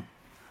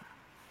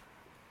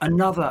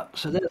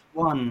there's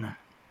one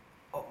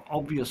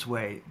obvious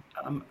way.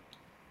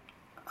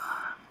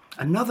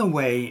 Another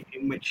way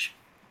in which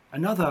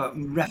another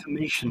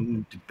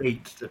Reformation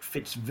debate that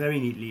fits very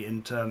neatly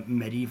into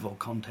medieval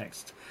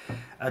context,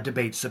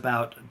 debates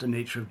about the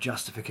nature of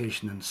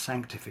justification and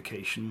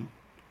sanctification.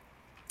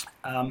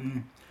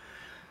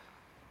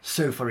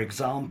 So, for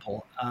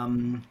example,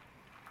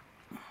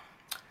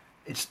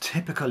 it's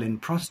typical in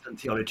Protestant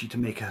theology to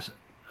make a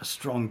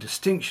strong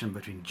distinction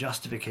between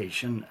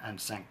justification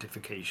and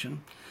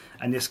sanctification.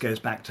 And this goes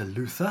back to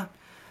Luther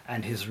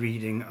and his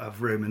reading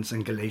of Romans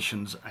and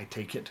Galatians, I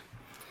take it.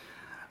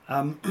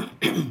 And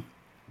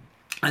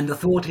the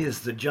thought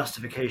is that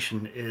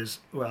justification is,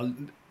 well,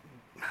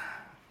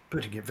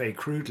 putting it very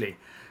crudely,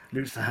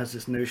 Luther has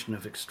this notion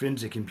of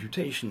extrinsic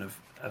imputation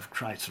of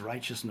Christ's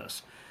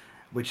righteousness,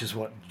 which is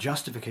what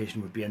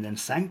justification would be, and then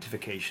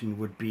sanctification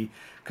would be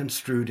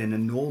construed in a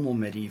normal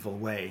medieval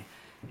way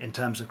in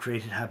terms of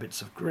created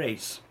habits of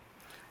grace.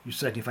 You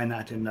certainly find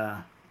that in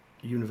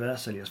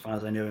universally, as far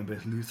as I know, in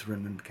both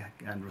Lutheran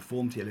and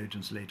Reformed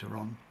theologians later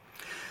on.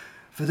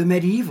 For the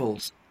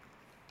medievals,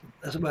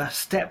 as it were,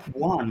 step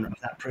one of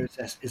that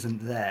process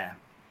isn't there,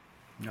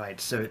 right?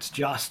 So it's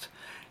just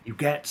you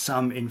get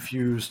some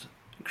infused,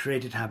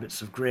 created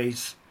habits of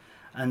grace,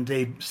 and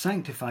they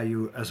sanctify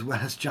you as well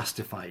as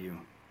justify you.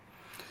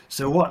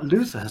 So what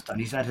Luther has done,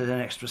 he's added an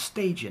extra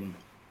stage in.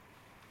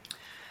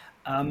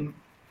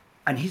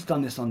 And he's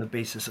done this on the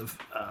basis of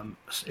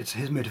it's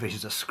his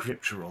motivations are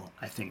scriptural,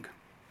 I think.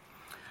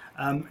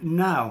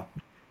 Now,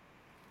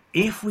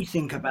 if we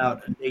think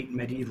about late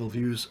medieval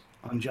views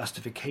on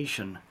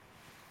justification,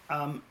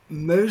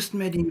 most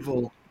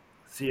medieval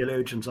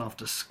theologians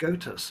after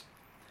Scotus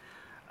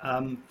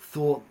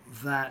thought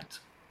that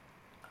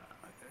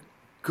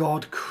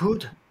God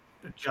could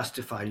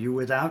justify you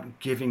without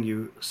giving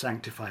you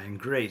sanctifying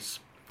grace.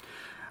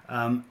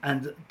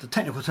 And the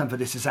technical term for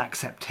this is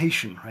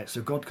acceptation, right?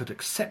 So God could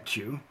accept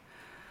you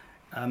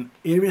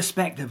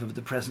irrespective of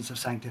the presence of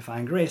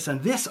sanctifying grace.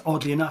 And this,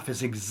 oddly enough,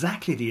 is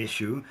exactly the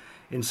issue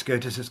in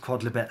Scotus's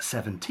Quodlibet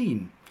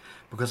 17,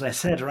 because I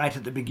said right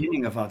at the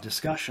beginning of our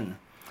discussion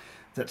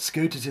that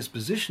Scotus's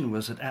position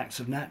was that acts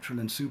of natural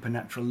and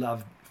supernatural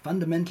love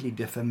fundamentally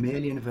differ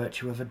merely in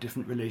virtue of a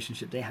different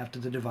relationship they have to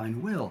the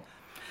divine will.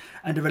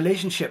 And a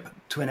relationship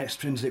to an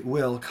extrinsic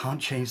will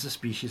can't change the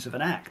species of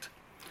an act.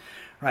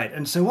 Right,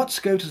 and so what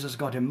Scotus has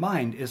got in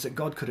mind is that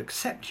God could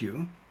accept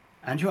you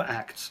and your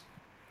acts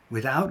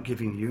without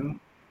giving you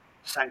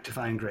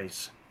sanctifying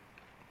grace.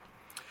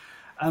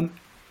 And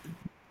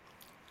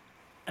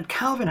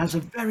Calvin has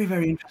a very,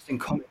 very interesting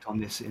comment on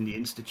this in the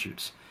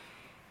Institutes.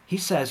 He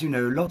says,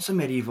 lots of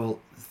medieval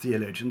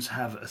theologians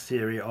have a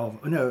theory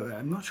of, no,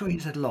 I'm not sure he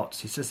said lots.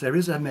 He says there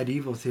is a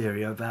medieval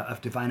theory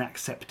of divine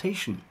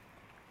acceptation.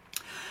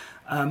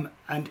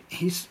 And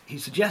he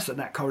suggests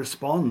that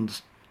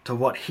corresponds to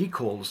what he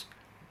calls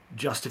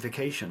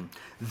justification.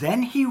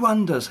 Then he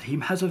wonders, he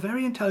has a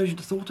very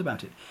intelligent thought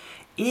about it.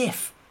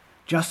 If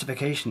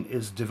justification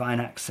is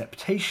divine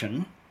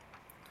acceptation,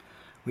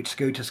 which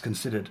Scotus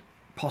considered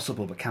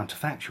possible but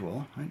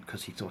counterfactual, right,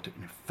 because he thought it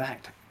in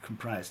fact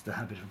comprised the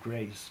habit of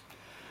grace.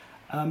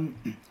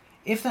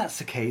 If that's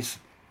the case,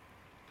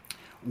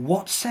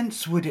 what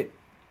sense would it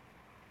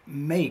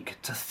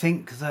make to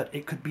think that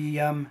it could be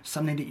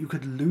something that you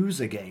could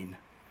lose again?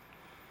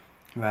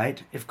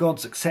 Right? If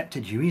God's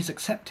accepted you, he's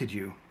accepted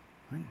you,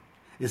 right,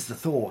 is the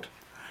thought.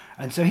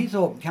 And so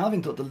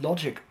Calvin thought the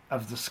logic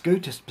of the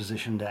Scotist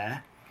position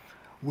there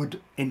would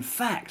in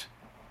fact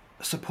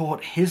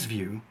support his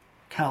view,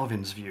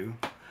 Calvin's view,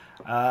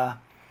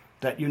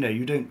 that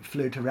you don't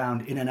float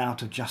around in and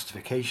out of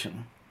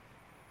justification.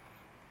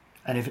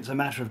 And if it's a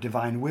matter of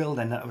divine will,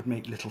 then that would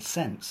make little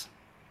sense.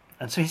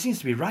 And so he seems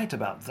to be right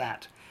about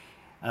that.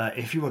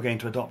 If you were going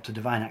to adopt a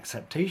divine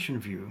acceptation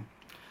view,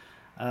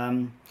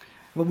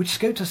 which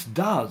Scotus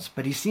does,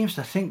 but he seems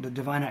to think that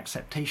divine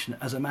acceptation,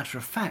 as a matter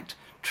of fact,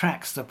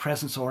 tracks the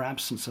presence or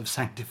absence of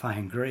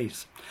sanctifying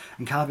grace.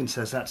 And Calvin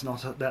says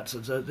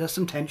there's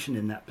some tension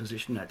in that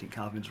position. I think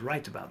Calvin's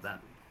right about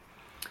that.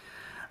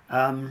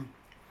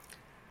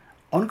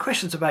 On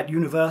questions about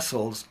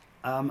universals,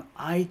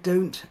 I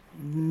don't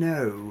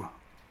know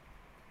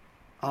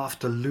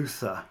after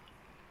Luther.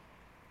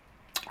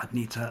 I'd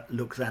need to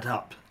look that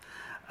up,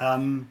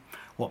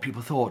 what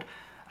people thought.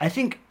 I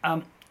think,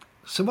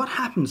 so what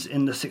happens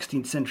in the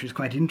 16th century is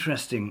quite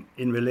interesting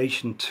in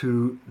relation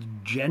to the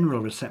general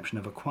reception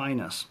of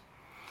Aquinas.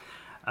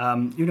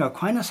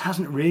 Aquinas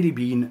hasn't really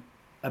been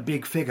a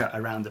big figure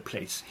around the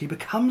place. He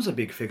becomes a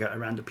big figure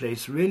around the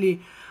place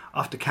really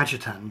after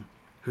Cajetan,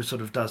 who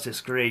sort of does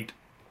this great,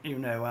 he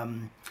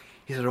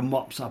sort of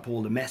mops up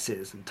all the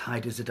messes and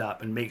tidies it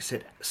up and makes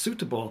it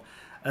suitable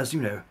as,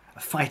 a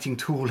fighting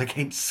tool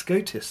against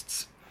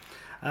Scotists.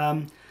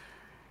 And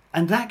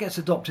that gets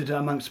adopted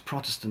amongst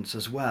Protestants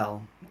as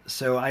well.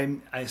 So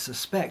I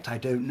suspect, I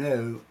don't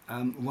know,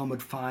 one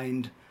would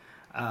find,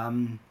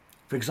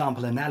 for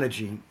example,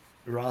 analogy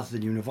rather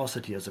than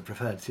univocity as a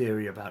preferred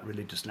theory about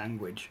religious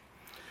language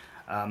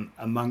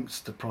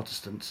amongst the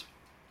Protestants,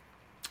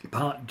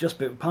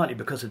 partly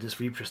because of this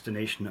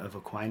repristination of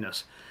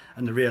Aquinas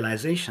and the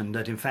realization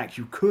that, in fact,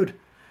 you could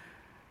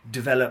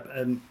develop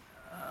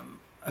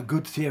a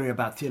good theory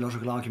about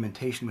theological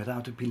argumentation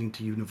without appealing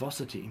to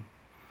univocity.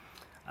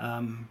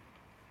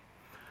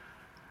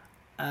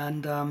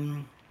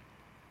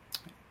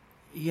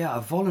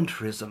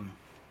 Voluntarism.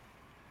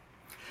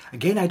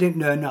 Again, I don't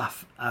know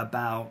enough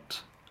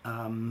about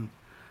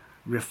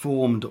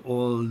Reformed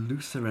or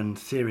Lutheran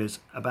theories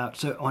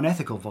so on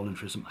ethical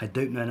voluntarism, I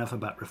don't know enough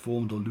about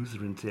Reformed or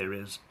Lutheran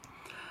theories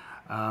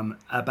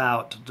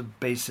about the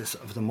basis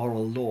of the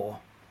moral law.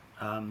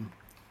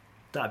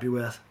 That'd be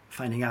worth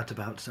finding out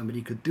about.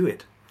 Somebody could do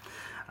it.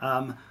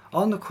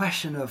 On the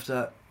question of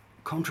the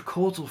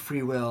contracausal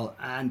free will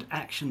and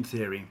action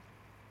theory.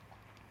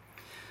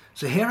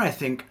 So here I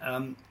think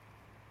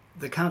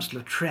the Council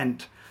of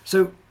Trent.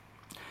 So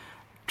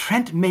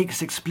Trent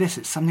makes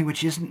explicit something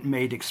which isn't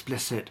made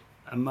explicit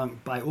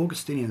by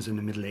Augustinians in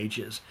the Middle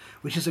Ages,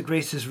 which is that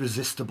grace is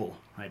resistible,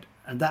 right?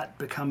 And that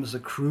becomes a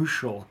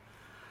crucial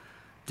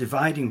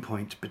dividing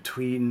point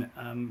between,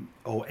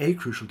 or a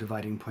crucial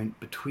dividing point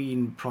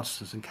between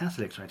Protestants and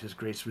Catholics, right? Is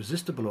grace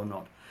resistible or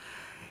not?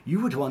 You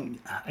would want,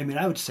 I mean,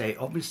 I would say,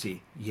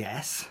 obviously,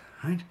 yes,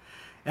 right?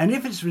 And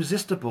if it's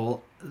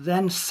resistible,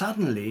 then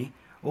suddenly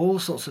all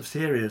sorts of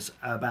theories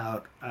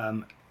about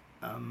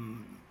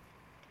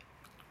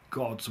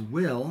God's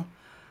will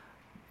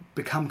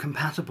become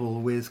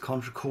compatible with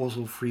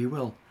contra-causal free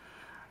will.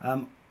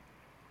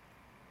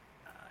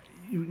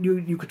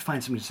 You could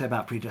find something to say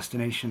about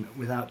predestination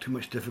without too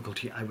much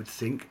difficulty, I would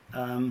think.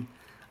 I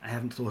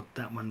haven't thought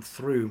that one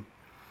through.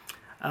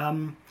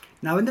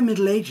 Now, in the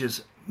Middle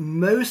Ages,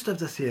 most of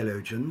the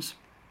theologians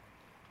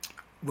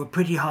were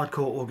pretty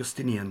hardcore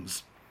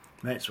Augustinians,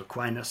 right? It's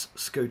Aquinas,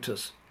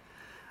 Scotus.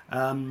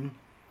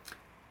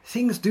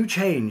 Things do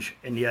change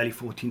in the early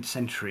 14th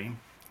century,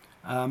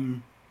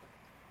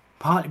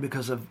 partly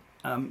because of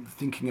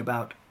thinking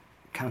about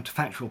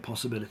counterfactual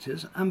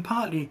possibilities, and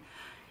partly,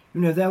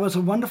 there was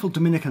a wonderful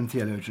Dominican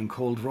theologian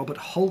called Robert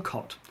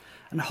Holcott,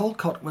 and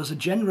Holcott was a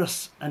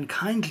generous and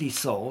kindly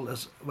soul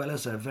as well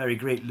as a very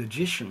great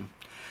logician,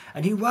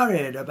 and he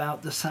worried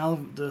about the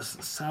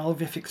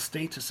salvific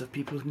status of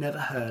people who've never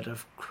heard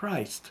of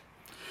Christ.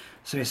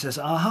 So he says,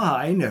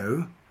 I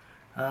know,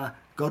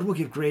 God will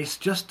give grace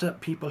just to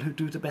people who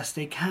do the best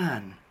they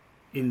can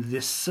in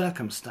this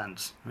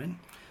circumstance, right?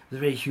 It's a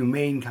very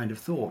humane kind of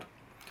thought.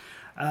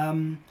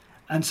 And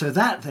so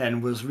that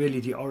then was really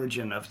the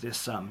origin of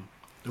this,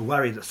 the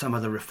worry that some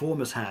of the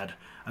reformers had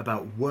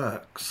about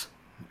works,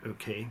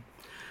 okay?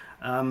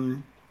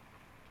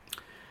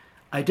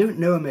 I don't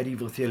know a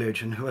medieval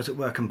theologian who, as it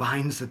were,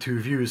 combines the two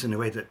views in a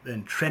way that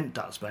then Trent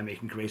does by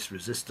making grace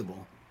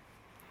resistible.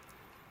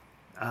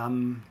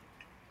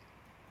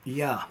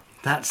 Yeah,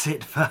 that's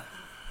it for...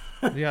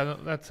 Yeah,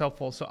 that's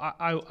helpful. So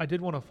I did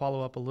want to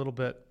follow up a little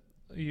bit.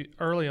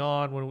 Early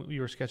on, when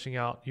you were sketching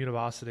out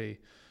Univocity,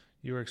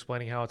 you were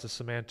explaining how it's a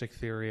semantic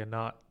theory and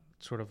not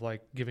sort of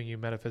like giving you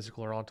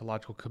metaphysical or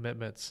ontological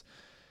commitments.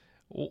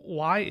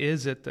 Why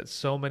is it that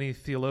so many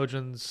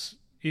theologians,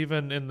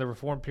 even in the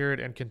Reform period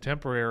and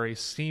contemporary,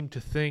 seem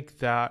to think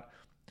that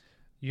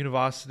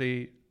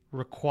Univocity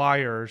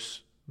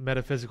requires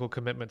metaphysical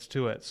commitments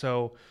to it?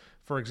 So,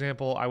 for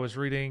example, I was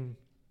reading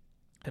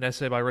an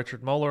essay by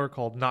Richard Muller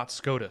called Not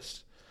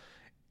Scotus.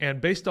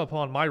 And based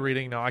upon my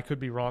reading, now I could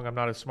be wrong, I'm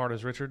not as smart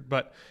as Richard,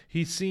 but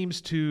he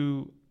seems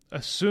to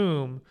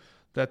assume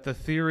that the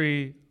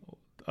theory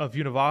of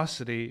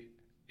Univocity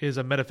is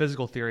a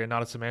metaphysical theory and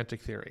not a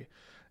semantic theory.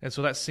 And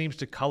so that seems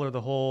to color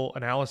the whole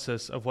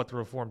analysis of what the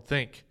Reformed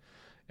think.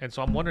 And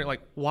so I'm wondering,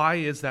 why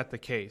is that the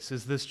case?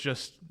 Is it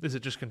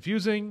just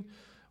confusing,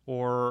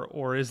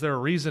 or is there a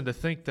reason to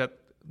think that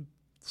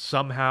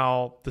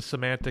somehow the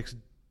semantics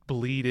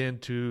bleed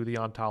into the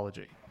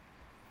ontology?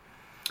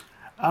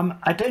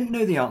 I don't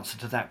know the answer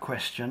to that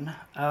question.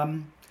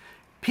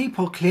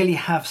 People clearly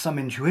have some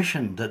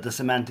intuition that the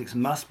semantics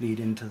must bleed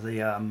into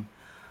the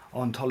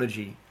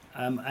ontology.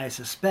 I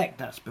suspect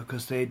that's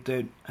because they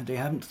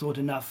haven't thought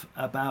enough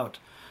about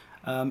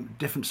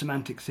different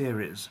semantic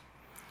theories.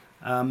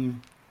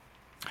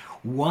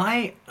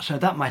 Why? So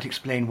that might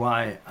explain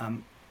why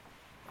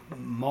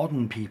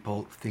modern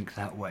people think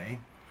that way.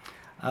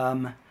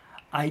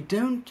 I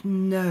don't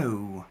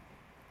know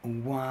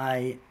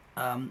why,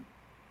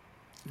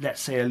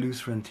 let's say, a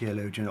Lutheran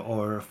theologian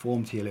or a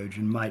Reformed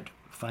theologian might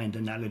find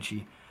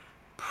analogy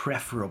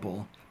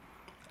preferable.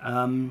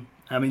 I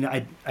mean,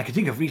 I could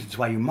think of reasons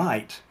why you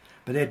might,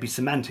 but there'd be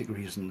semantic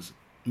reasons,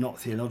 not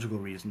theological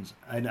reasons.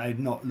 I'd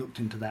not looked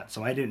into that,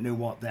 so I don't know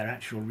what their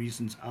actual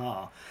reasons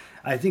are.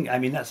 I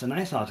mean, that's a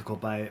nice article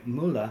by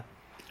Muller.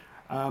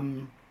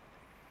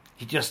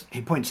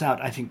 He points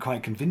out, I think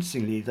quite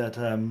convincingly, that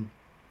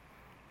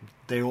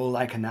they all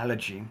like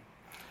analogy,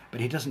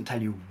 but he doesn't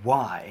tell you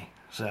why.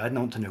 So I'd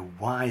want to know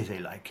why they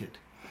like it.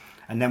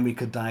 And then we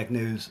could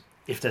diagnose,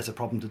 if there's a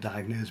problem to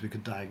diagnose, we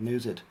could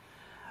diagnose it.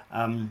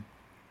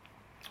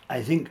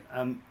 I think,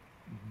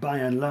 by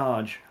and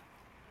large,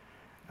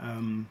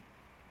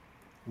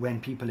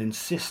 when people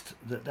insist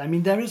that, I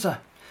mean, there is a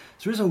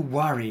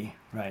worry,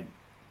 right,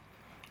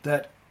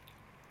 that,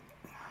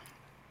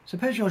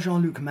 suppose you're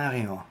Jean-Luc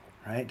Marion,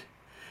 right?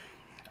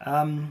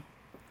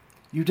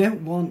 You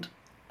don't want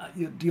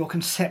your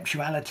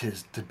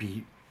conceptualities to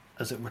be,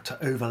 as it were,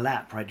 to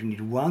overlap, right? You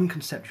need one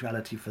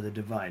conceptuality for the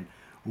divine,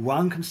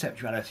 one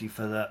conceptuality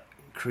for the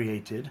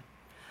created,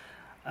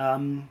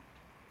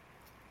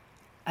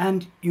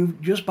 and you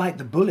just bite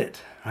the bullet,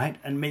 right,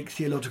 and make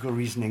theological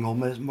reasoning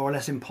almost more or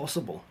less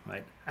impossible,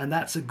 right? And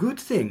that's a good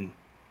thing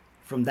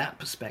from that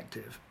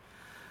perspective.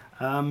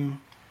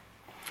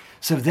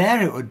 So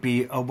there it would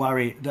be a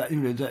worry that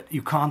that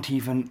you can't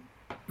even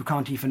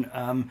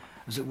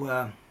as it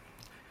were,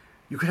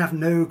 you could have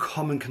no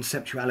common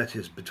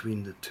conceptualities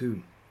between the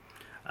two.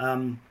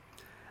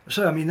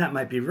 So I mean that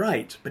might be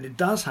right, but it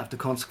does have the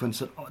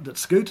consequence that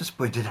Scotus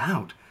pointed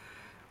out,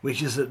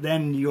 which is that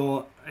then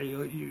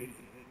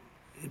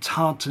it's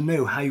hard to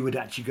know how you would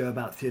actually go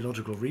about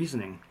theological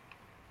reasoning.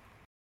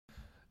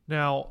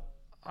 Now,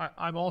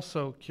 I'm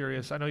also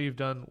curious. I know you've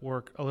done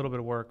a little bit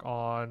of work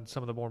on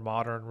some of the more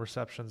modern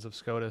receptions of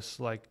Scotus,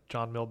 like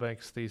John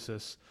Milbank's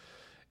thesis,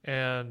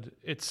 and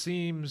it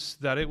seems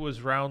that it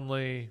was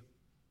roundly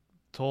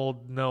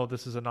told, no,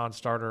 this is a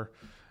non-starter,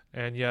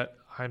 and yet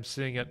I'm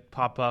seeing it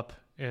pop up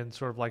in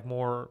sort of like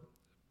more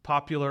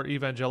popular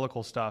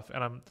evangelical stuff,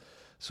 and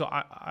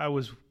I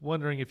was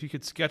wondering if you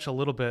could sketch a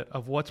little bit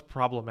of what's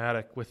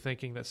problematic with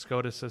thinking that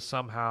Scotus is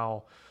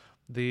somehow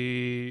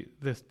the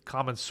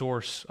common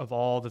source of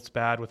all that's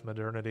bad with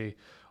modernity.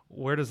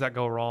 Where does that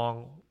go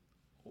wrong?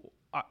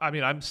 I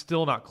mean, I'm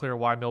still not clear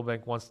why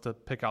Milbank wants to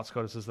pick out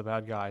Scotus as the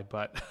bad guy,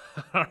 but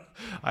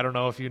I don't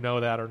know if you know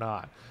that or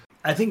not.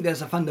 I think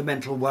there's a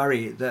fundamental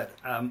worry that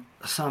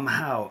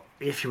somehow,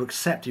 if you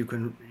accept you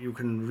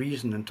can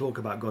reason and talk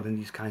about God in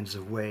these kinds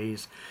of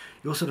ways,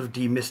 you're sort of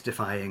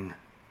demystifying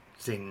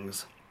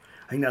things.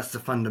 I think that's the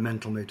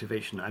fundamental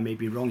motivation. I may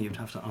be wrong. You'd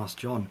have to ask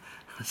John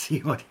and see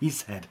what he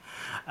said.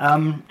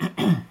 And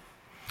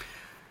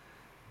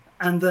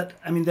that,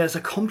 I mean, there's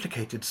a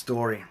complicated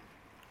story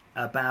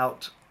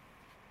about,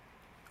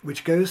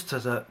 which goes to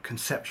the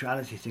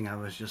conceptuality thing I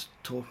was just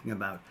talking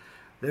about.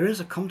 There is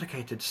a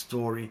complicated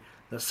story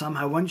that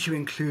somehow once you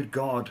include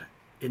God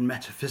in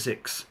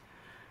metaphysics,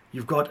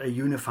 you've got a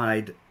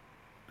unified,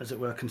 as it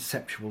were,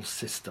 conceptual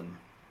system.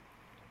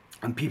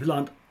 And people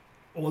aren't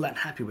all that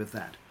happy with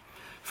that.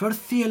 For a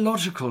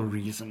theological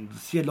reason, the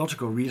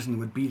theological reason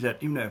would be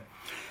that,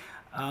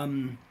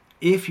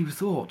 if you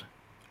thought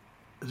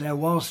there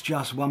was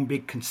just one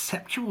big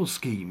conceptual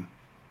scheme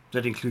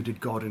that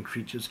included God and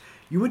creatures,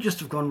 you would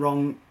just have gone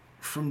wrong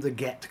from the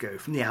get-go,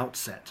 from the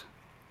outset.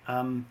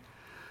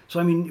 So,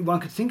 I mean, one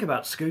could think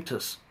about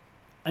Scotus,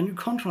 and you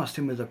contrast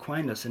him with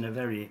Aquinas in a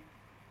very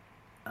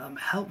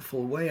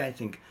helpful way, I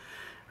think.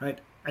 Right?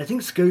 I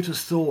think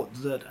Scotus thought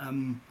that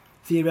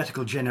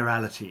theoretical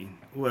generality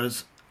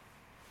was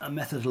a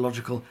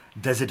methodological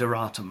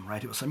desideratum,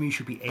 right? It was something you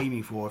should be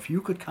aiming for. If you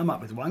could come up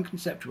with one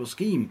conceptual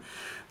scheme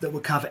that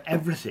would cover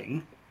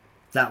everything,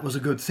 that was a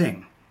good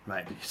thing,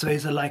 right? So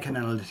he's like an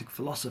analytic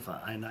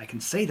philosopher, and I can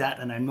say that,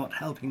 and I'm not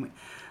helping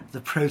the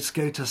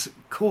pro-Scotus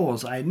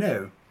cause, I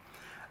know.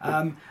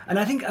 And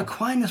I think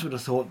Aquinas would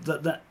have thought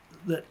that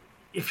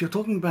if you're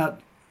talking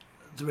about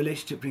the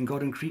relationship between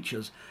God and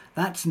creatures,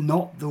 that's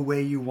not the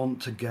way you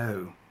want to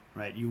go,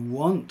 right? You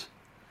want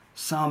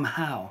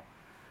somehow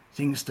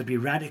things to be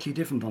radically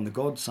different on the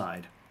God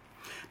side.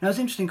 Now, it's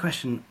an interesting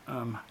question,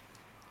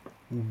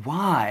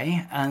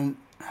 why? And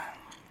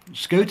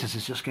Scotus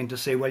is just going to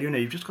say, well,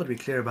 you've just got to be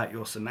clear about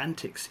your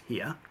semantics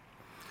here.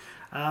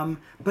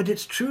 But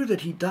it's true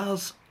that he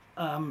does,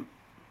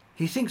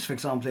 he thinks, for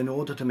example, in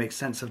order to make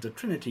sense of the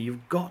Trinity,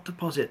 you've got to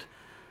posit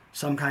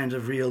some kind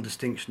of real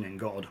distinction in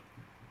God.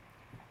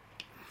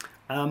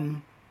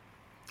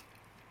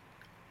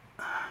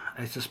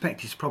 I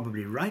suspect he's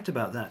probably right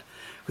about that,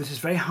 because it's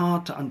very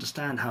hard to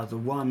understand how the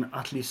one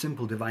utterly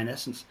simple divine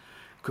essence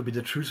could be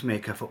the truth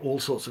maker for all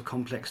sorts of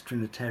complex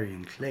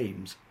Trinitarian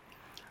claims.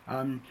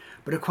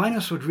 But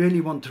Aquinas would really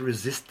want to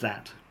resist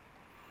that.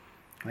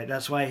 Right?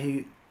 That's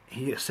why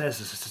he says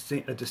it's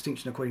a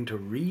distinction according to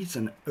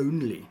reason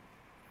only.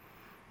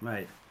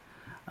 Right.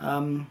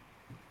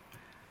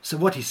 So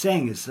what he's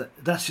saying is that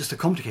that's just a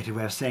complicated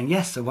way of saying,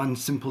 yes, the one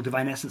simple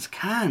divine essence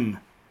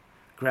can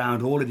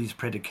ground all of these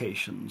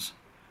predications.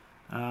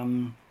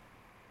 I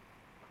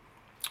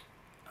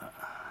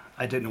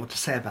don't know what to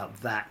say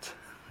about that.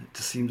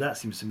 That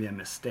seems to be a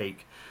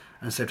mistake.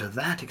 And so to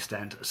that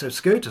extent, so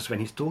Scotus, when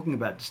he's talking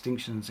about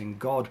distinctions in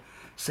God,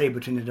 say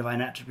between the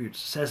divine attributes,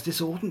 says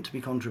this oughtn't to be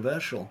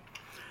controversial,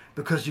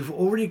 because you've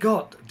already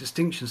got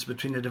distinctions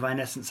between the divine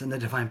essence and the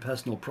divine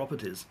personal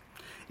properties.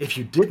 If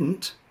you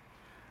didn't,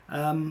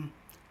 you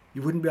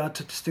wouldn't be able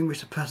to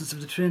distinguish the persons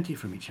of the Trinity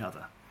from each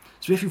other.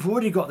 So if you've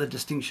already got the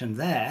distinction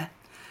there,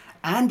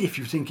 and if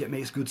you think it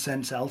makes good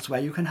sense elsewhere,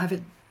 you can have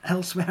it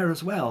elsewhere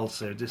as well.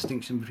 So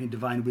distinction between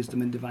divine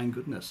wisdom and divine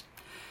goodness.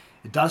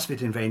 It does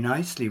fit in very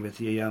nicely with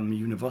the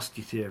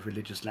Univocity theory of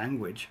religious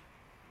language.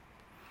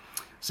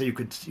 So you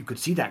could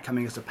see that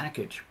coming as a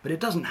package, but it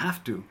doesn't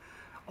have to.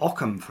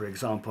 Occam, for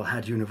example,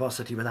 had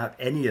Univocity without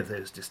any of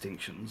those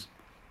distinctions.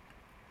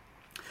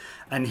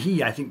 And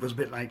he, I think, was a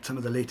bit like some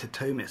of the later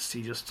Thomists.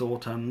 He just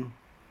thought,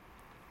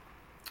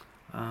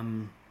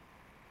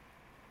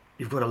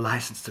 you've got a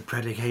license to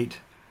predicate,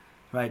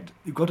 right?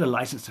 You've got a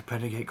license to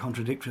predicate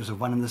contradictories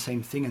of one and the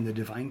same thing in the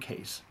divine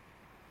case.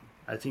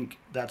 I think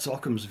that's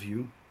Occam's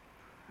view.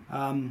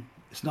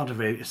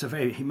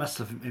 It must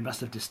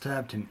have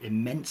disturbed him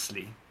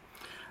immensely.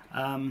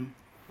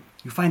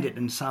 You find it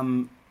in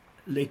some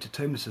later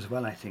Thomists as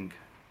well, I think.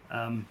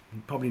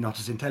 Probably not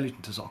as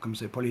intelligent as Occam,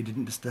 so it probably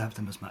didn't disturb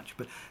them as much,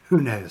 but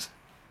who knows?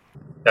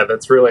 Yeah,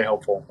 that's really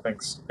helpful.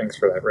 Thanks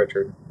for that,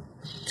 Richard.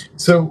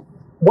 So,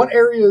 what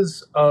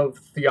areas of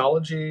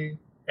theology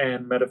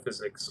and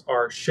metaphysics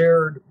are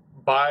shared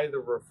by the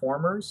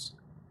Reformers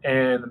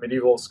and the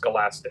medieval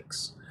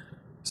scholastics?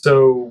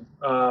 So,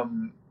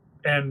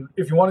 and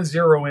if you want to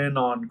zero in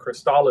on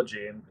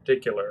Christology in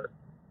particular,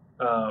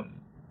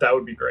 that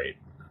would be great.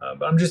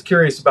 But I'm just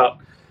curious about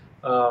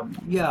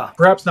Yeah.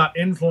 Perhaps not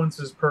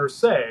influences per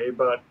se,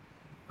 but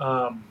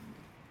um,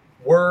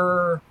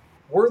 were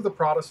the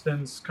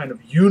Protestants kind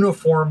of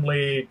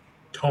uniformly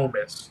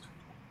Thomist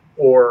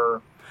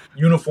or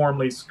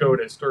uniformly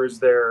Scotist,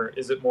 or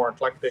is it more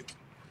eclectic?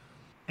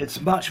 It's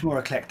much more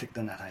eclectic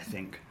than that, I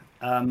think.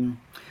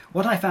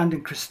 What I found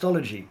in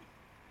Christology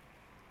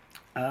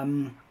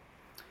um,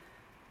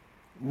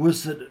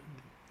 was that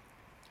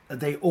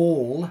they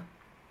all,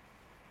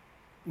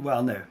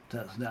 well, no,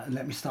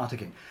 let me start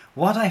again.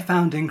 What I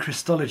found in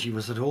Christology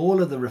was that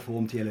all of the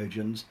Reformed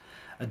theologians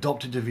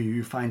adopted a view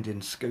you find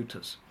in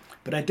Scotus.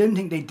 But I don't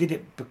think they did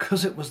it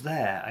because it was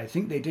there. I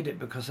think they did it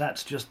because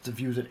that's just the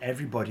view that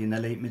everybody in the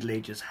late Middle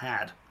Ages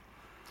had.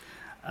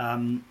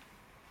 And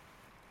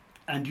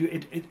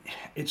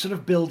it sort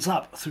of builds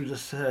up through the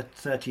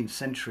 13th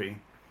century.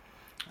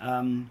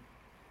 And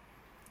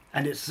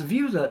it's the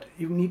view that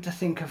you need to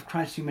think of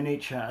Christ's human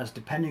nature as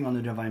depending on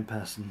the divine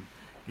person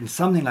in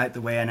something like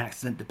the way an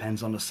accident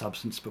depends on a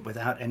substance, but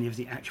without any of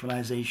the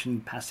actualization,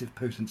 passive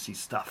potency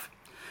stuff.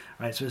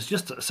 Right? So it's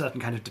just a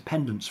certain kind of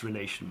dependence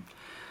relation.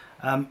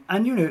 And,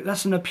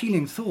 that's an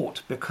appealing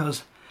thought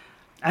because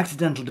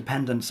accidental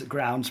dependence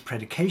grounds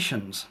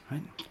predications.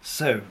 Right?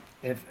 So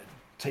if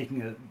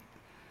taking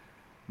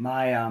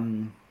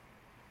I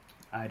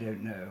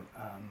don't know,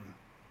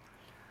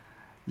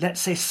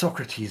 let's say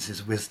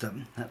Socrates'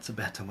 wisdom, that's a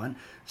better one.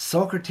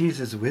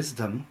 Socrates'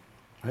 wisdom,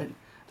 right?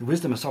 The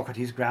wisdom of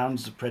Socrates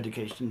grounds the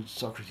predication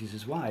Socrates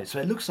is wise. So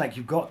it looks like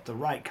you've got the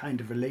right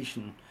kind of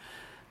relation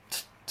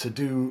to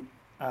do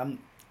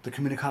the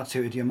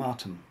communicatio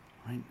idiomatum,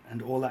 right?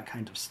 And all that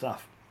kind of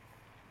stuff.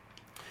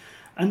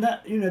 And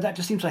that, that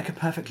just seems like a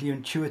perfectly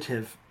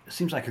intuitive,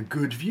 seems like a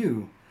good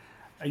view.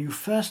 You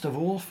first of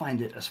all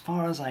find it, as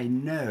far as I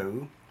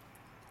know,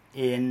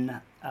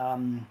 in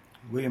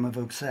William of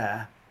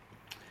Auxerre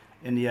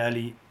in the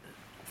early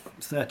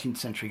 13th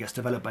century. It gets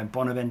developed by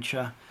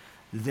Bonaventure,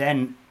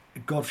 then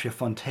Godfrey of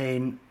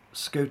Fontaine,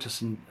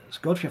 Scotus, and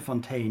Godfrey of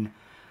Fontaine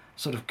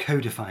sort of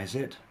codifies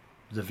it,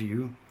 the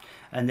view,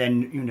 and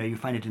then you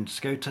find it in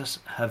Scotus,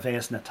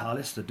 Herveus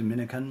Natalis, the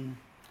Dominican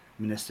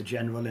minister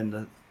general in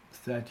the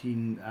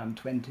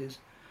 1320s.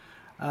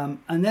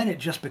 And then it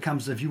just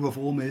becomes the view of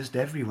almost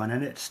everyone,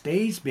 and it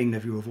stays being the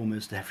view of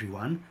almost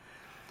everyone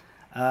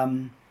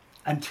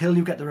until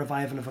you get the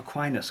revival of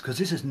Aquinas, because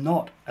this is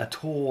not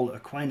at all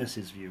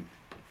Aquinas' view.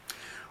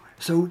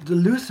 So the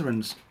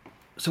Lutherans,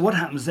 so what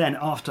happens then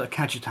after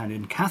Cajetan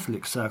in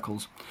Catholic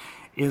circles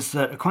is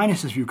that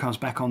Aquinas' view comes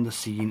back on the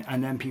scene,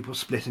 and then people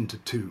split into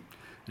two.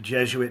 The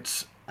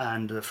Jesuits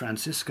and the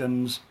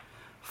Franciscans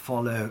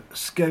follow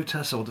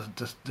Scotus, or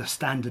the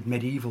standard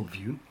medieval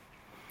view.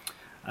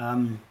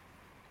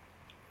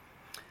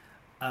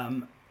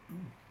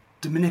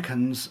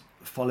 Dominicans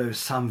follow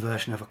some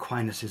version of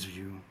Aquinas'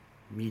 view,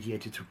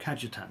 mediated through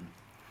Cajetan.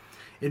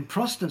 In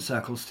Protestant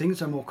circles,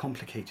 things are more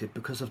complicated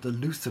because of the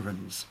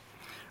Lutherans.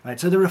 Right,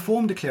 so the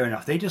Reformed are clear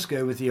enough. They just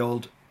go with the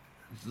old,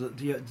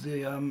 the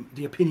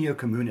opinio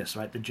communis,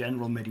 right, the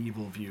general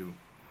medieval view,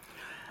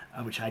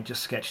 which I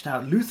just sketched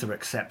out. Luther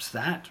accepts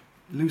that.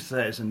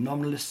 Luther is a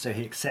nominalist, so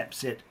he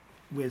accepts it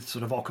with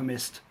sort of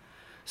Occamist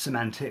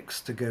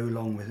semantics to go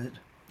along with it.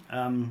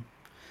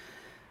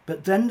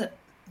 But then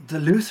the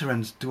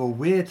Lutherans do a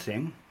weird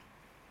thing,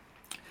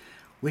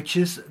 which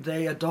is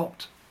they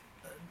adopt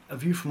a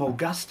view from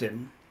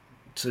Augustine.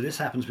 So this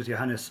happens with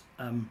Johannes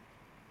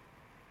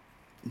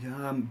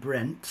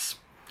Brentz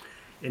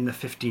in the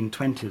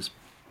 1520s.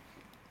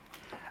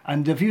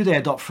 And the view they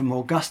adopt from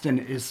Augustine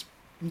is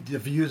the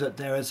view that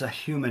there is a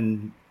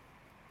human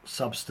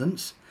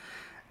substance,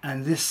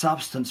 and this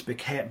substance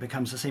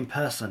becomes the same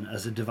person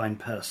as a divine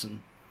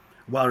person,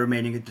 while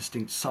remaining a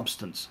distinct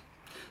substance.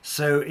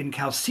 So in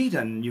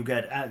Chalcedon, you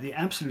get the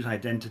absolute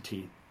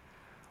identity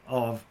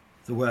of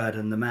the Word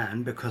and the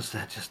man, because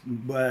they're just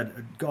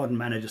God and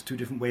man are just two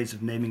different ways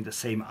of naming the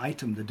same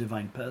item, the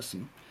divine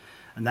person.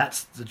 And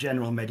that's the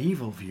general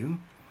medieval view.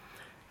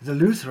 The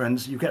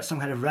Lutherans, you get some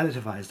kind of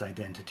relativized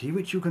identity,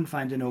 which you can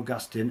find in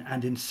Augustine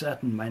and in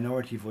certain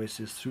minority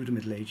voices through the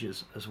Middle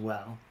Ages as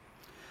well.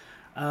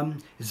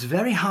 It's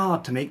very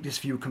hard to make this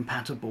view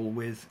compatible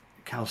with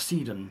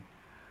Chalcedon.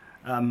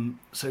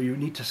 So you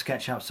need to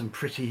sketch out some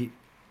pretty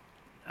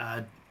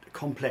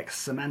complex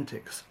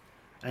semantics.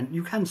 And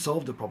you can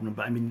solve the problem,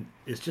 but I mean,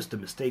 it's just a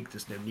mistake.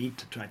 There's no need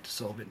to try to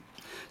solve it.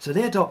 So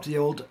they adopt the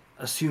old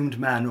assumed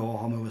man, or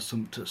homo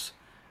assumptus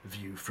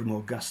view from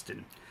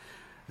Augustine.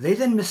 They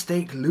then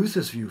mistake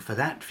Luther's view for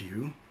that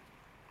view,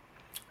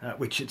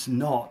 which it's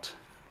not,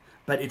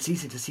 but it's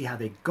easy to see how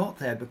they got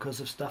there because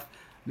of stuff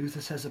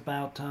Luther says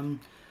about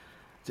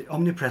the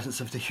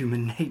omnipresence of the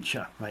human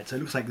nature, right? So it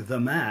looks like the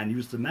man,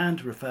 used the man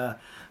to refer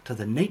to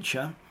the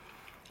nature,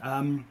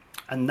 and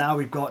now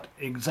we've got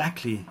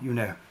exactly,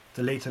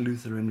 the later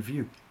Lutheran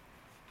view.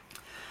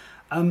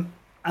 And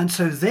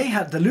so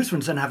the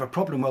Lutherans then have a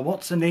problem. Well,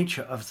 what's the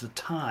nature of the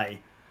tie?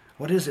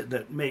 What is it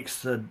that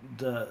makes the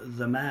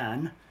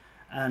man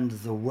and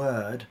the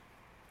Word,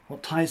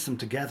 what ties them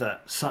together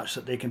such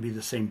that they can be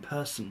the same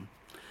person?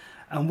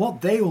 And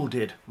what they all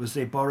did was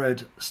they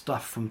borrowed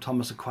stuff from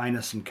Thomas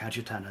Aquinas and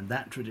Cajetan and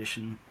that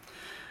tradition,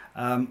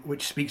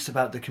 which speaks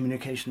about the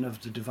communication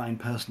of the divine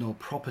personal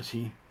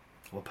property,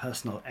 or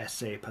personal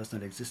esse,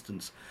 personal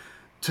existence,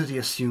 to the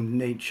assumed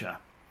nature.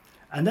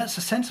 And that's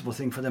a sensible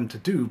thing for them to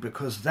do,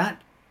 because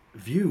that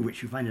view,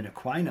 which you find in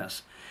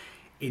Aquinas,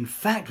 in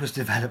fact was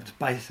developed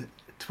by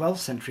 12th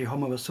century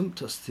Homo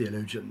Assumptus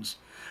theologians.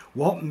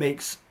 What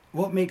makes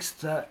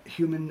the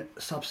human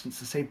substance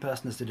the same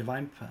person as the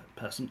divine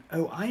person?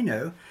 Oh, I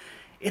know.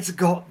 It's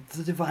got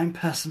the divine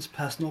person's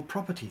personal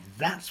property.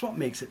 That's what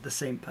makes it the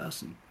same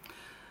person.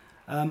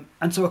 And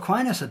so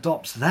Aquinas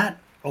adopts that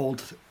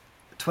old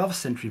 12th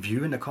century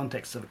view in the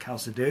context of a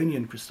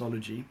Chalcedonian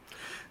Christology.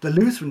 The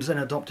Lutherans then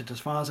adopt it, as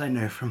far as I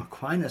know, from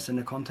Aquinas in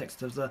the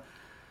context of the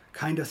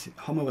kind of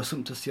Homo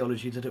Assumptus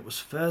theology that it was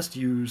first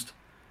used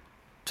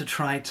to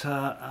try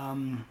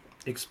to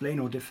explain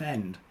or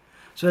defend.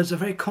 So there's a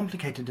very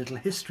complicated little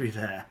history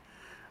there.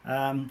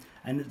 And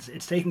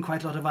it's taken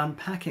quite a lot of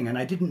unpacking, and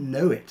I didn't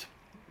know it.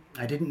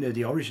 I didn't know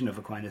the origin of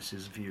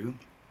Aquinas' view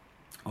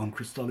on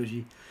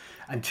Christology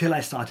until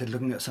I started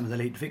looking at some of the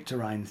late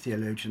Victorine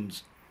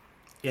theologians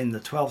in the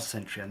 12th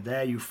century, and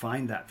there you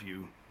find that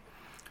view.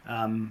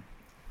 And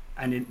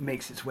it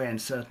makes its way in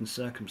certain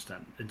circles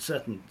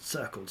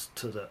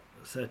to the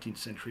 13th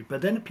century.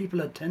 But then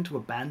people tend to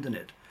abandon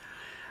it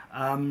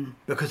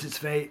because it's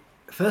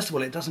first of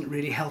all, it doesn't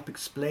really help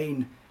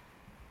explain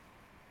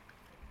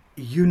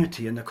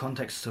unity in the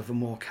context of a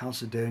more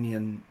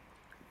Chalcedonian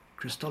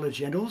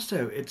Christology. And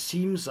also, it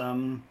seems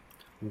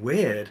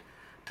weird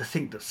to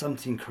think that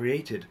something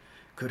created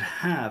could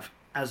have,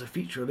 as a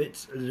feature of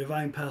its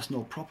divine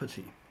personal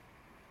property.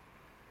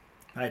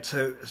 Right,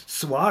 so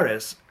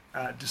Suarez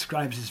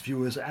describes his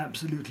view as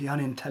absolutely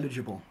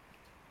unintelligible,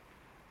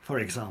 for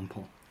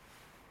example.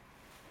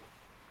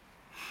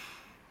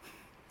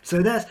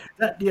 So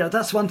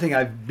that's one thing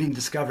I've been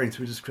discovering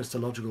through this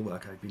Christological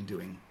work I've been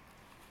doing.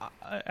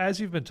 As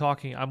you've been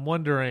talking, I'm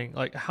wondering,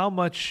 like, how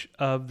much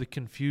of the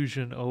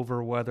confusion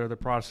over whether the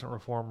Protestant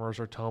reformers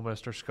are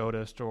Thomist or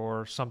Scotist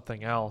or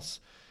something else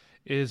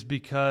is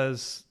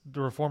because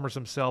the reformers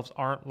themselves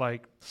aren't,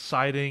 like,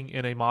 citing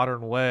in a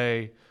modern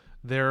way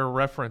their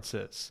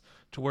references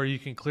to where you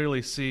can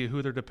clearly see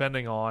who they're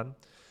depending on,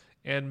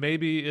 and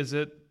maybe is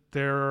it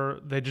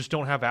they just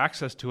don't have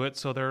access to it,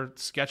 so they're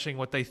sketching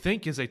what they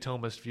think is a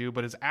Thomist view,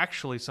 but is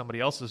actually somebody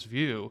else's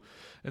view,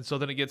 and so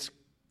then it gets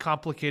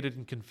complicated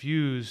and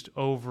confused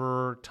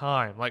over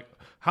time. Like,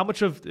 how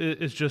much of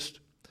it is just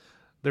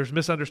there's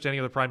misunderstanding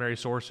of the primary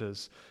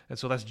sources, and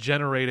so that's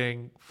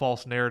generating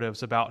false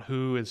narratives about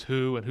who is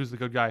who and who's the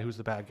good guy, who's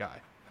the bad guy.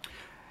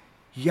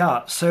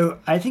 Yeah, so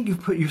I think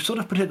you've sort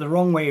of put it the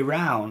wrong way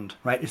round,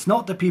 right? It's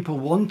not that people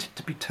wanted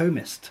to be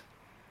Thomist,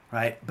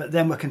 right? But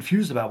then were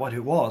confused about what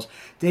it was.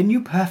 They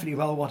knew perfectly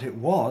well what it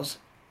was.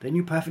 They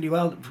knew perfectly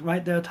well,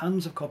 right? There are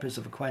tons of copies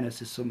of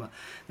Aquinas' Summa.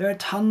 There are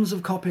tons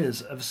of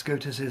copies of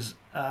Scotus'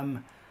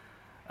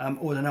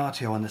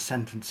 Ordinatio on the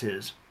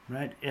sentences,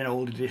 right? In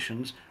old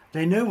editions.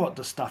 They know what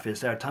the stuff is.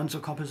 There are tons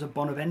of copies of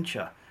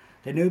Bonaventure.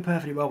 They know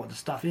perfectly well what the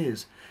stuff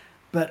is.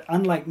 But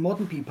unlike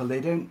modern people,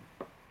 they don't,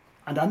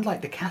 and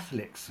unlike the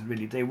Catholics,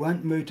 really, they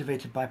weren't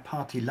motivated by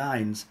party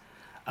lines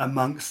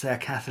amongst their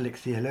Catholic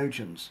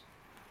theologians.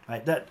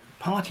 Right? That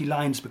party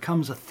lines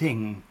becomes a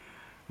thing,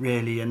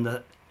 really,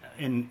 in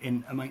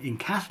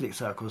Catholic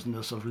circles in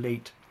the sort of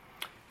late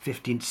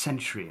 15th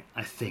century,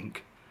 I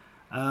think.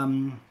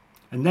 And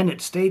then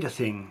it stayed a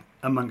thing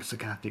amongst the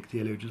Catholic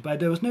theologians. But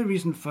there was no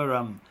reason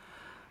for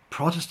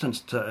Protestants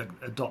to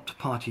adopt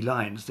party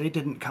lines. They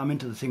didn't come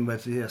into the thing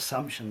with the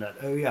assumption that,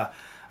 oh yeah,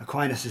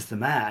 Aquinas is the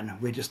man,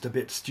 we're just a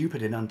bit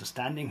stupid in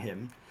understanding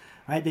him.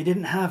 Right? They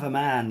didn't have a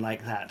man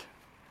like that,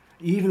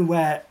 even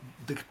where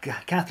the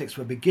Catholics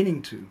were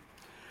beginning to.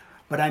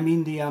 But I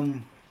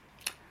mean,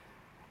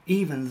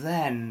 even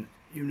then,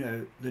 you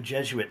know, the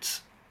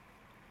Jesuits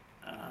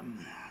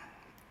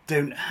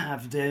don't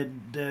have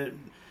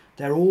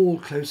they're all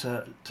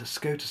closer to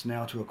Scotus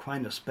now, to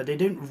Aquinas, but they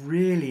don't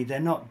really, they're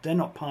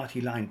not party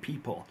line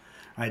people,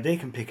 right? They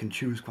can pick and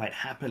choose quite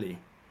happily.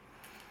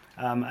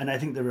 And I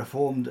think the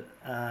Reformed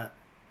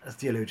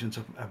theologians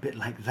are a bit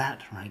like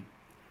that, right?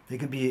 They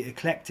can be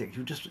eclectic.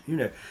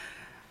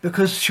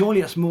 Because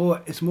surely it's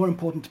more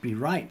important to be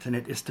right than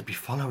it is to be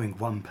following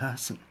one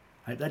person,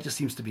 right? That just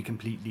seems to be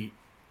completely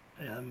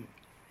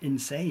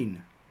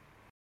insane.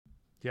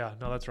 Yeah,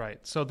 no, that's right.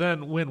 So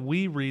then when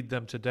we read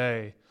them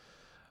today,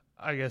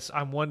 I guess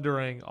I'm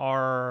wondering,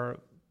 are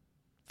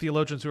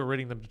theologians who are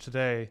reading them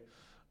today,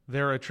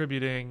 they're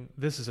attributing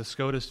this is a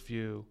Scotist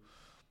view,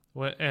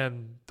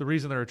 and the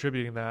reason they're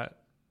attributing that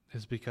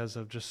is because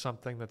of just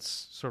something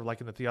that's sort of like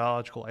in the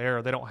theological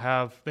error. They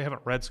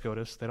haven't read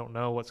Scotus. They don't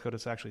know what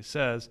Scotus actually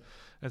says.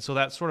 And so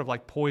that sort of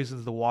like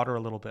poisons the water a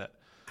little bit.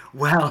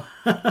 Well,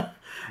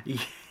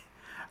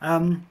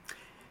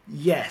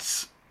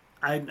 yes.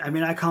 I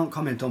mean, I can't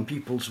comment on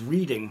people's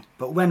reading,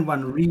 but when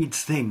one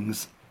reads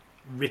things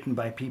written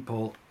by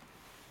people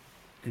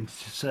in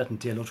certain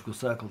theological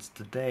circles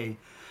today,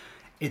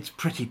 it's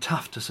pretty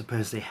tough to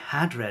suppose they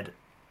had read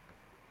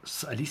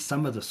at least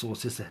some of the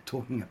sources they're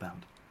talking about.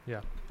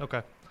 Yeah.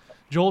 Okay.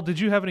 Joel, did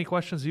you have any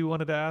questions you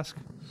wanted to ask?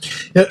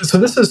 Yeah, so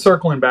this is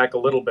circling back a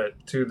little bit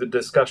to the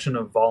discussion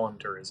of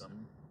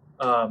voluntarism.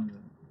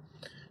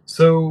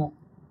 So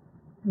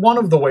one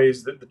of the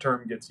ways that the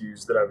term gets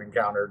used that I've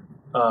encountered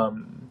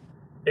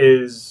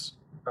is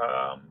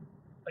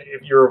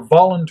if you're a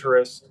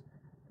voluntarist,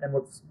 and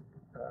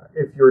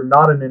if you're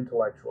not an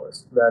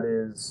intellectualist, that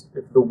is,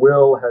 if the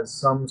will has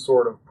some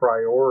sort of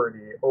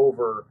priority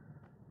over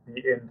the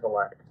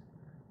intellect.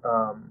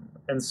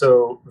 And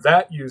so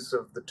that use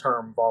of the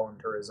term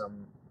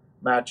voluntarism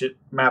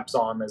maps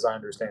on, as I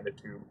understand it,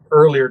 to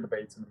earlier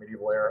debates in the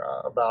medieval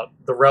era about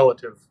the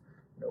relative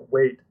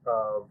weight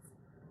of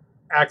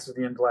acts of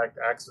the intellect,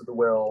 acts of the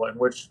will, and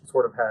which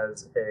sort of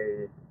has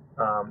a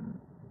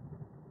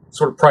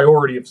sort of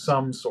priority of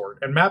some sort,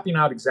 and mapping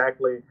out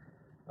exactly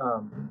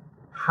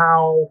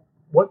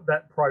what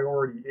that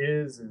priority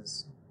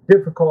is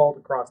difficult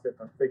across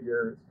different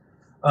figures.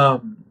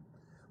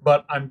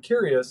 But I'm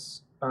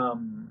curious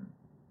on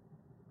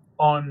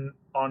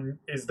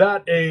is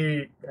that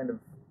a kind of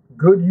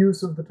good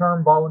use of the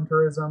term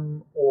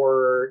voluntarism,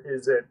 or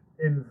is it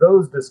in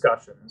those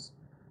discussions?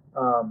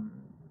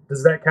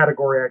 Does that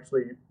category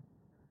actually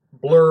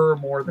blur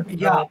more than it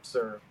helps?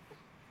 Or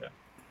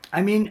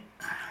I mean,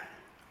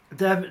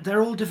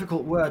 they're all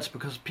difficult words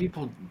because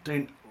people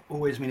don't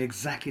always mean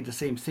exactly the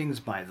same things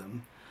by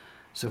them.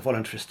 So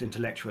voluntarist,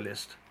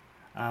 intellectualist,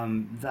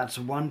 that's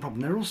one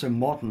problem. They're also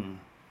modern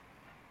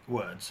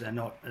words. They're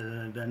not,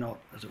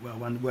 as it were,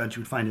 words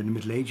you would find in the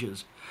Middle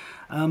Ages.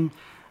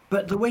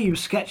 But the way you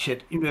sketch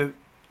it,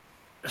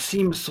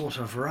 seems sort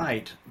of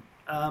right.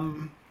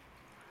 And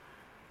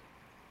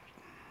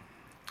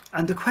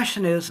the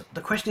question is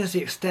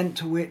the extent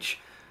to which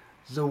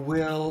the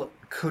will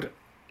could,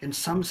 in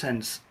some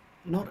sense,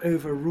 not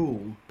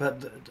overrule,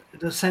 but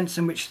the sense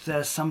in which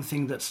there's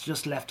something that's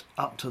just left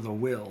up to the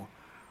will,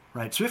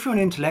 right? So if you're an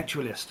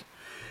intellectualist,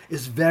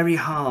 it's very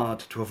hard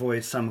to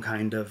avoid some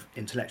kind of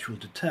intellectual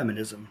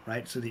determinism,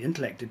 right? So the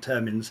intellect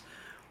determines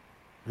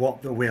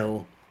what the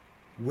will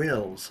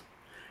wills,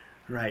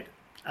 right?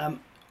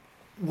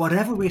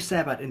 Whatever we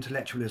say about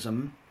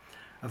intellectualism,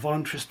 a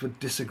voluntarist would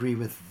disagree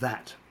with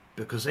that,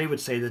 because they would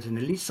say that in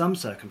at least some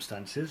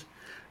circumstances,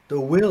 the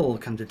will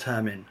can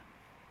determine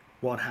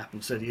what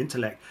happens. So the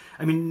intellect,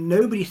 I mean,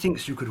 nobody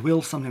thinks you could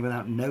will something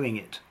without knowing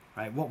it,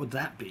 right? What would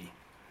that be?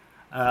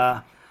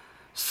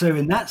 So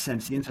in that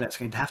sense, the intellect's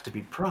going to have to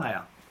be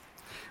prior.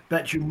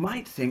 But you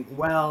might think,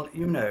 well,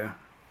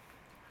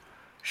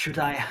 should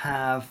I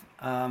have,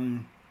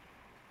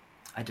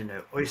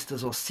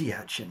 oysters or sea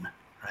urchin,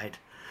 right?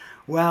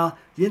 Well,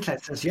 the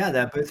intellect says, yeah,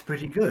 they're both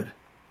pretty good,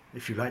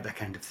 if you like that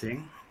kind of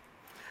thing.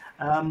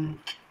 And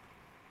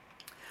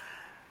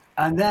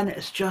then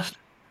it's just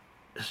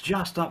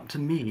up to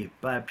me,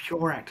 by a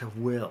pure act of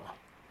will.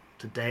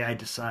 Today I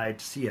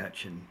decide sea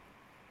urchin.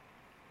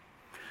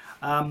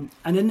 And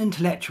an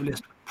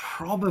intellectualist would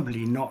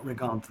probably not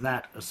regard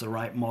that as the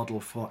right model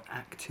for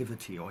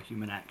activity or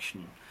human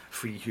action,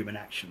 free human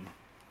action.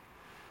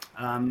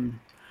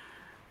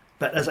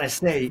 But as I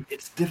say,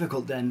 it's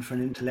difficult then for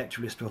an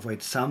intellectualist to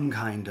avoid some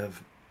kind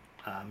of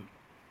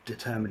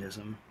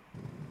determinism.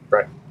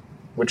 Right.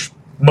 Which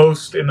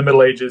most in the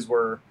Middle Ages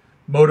were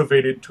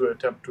motivated to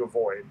attempt to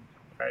avoid,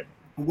 right?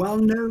 Well,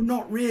 no,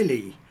 not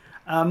really.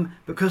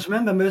 Because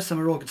remember, most of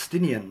them are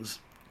Augustinians,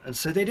 and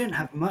so they don't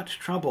have much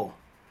trouble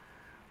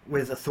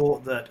with the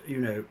thought that,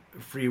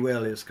 free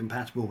will is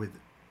compatible with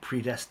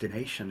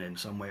predestination in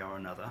some way or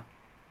another.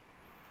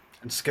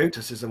 And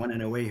Scotus is the one,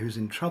 in a way, who's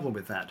in trouble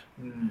with that,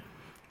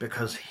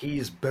 because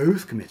he's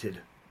both committed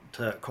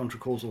to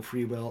contra-causal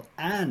free will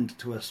and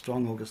to a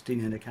strong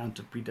Augustinian account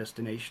of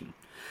predestination.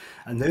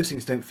 And those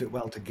things don't fit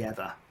well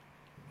together.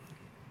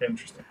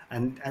 Interesting.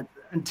 And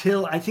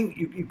until, I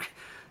think,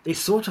 they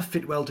sort of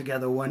fit well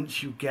together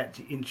once you get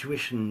the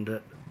intuition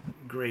that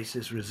grace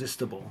is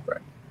resistible.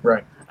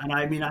 Right. And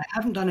I mean, I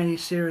haven't done any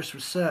serious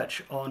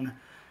research on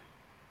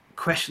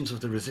questions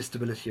of the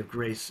resistibility of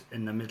grace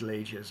in the Middle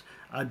Ages.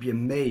 I'd be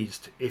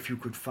amazed if you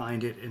could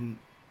find it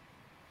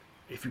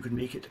if you could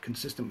make it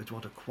consistent with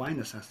what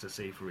Aquinas has to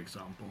say, for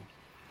example.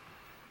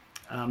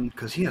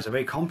 Because he has a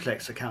very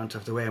complex account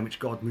of the way in which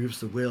God moves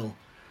the will,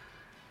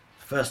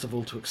 first of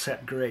all to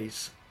accept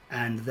grace,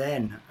 and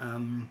then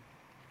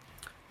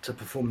to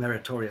perform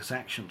meritorious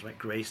actions, like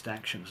graced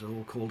actions, are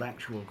all called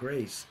actual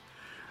grace.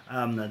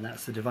 And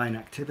that's the divine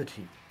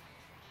activity.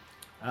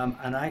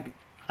 And I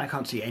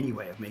can't see any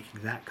way of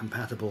making that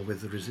compatible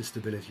with the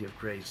resistibility of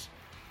grace.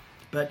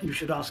 But you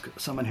should ask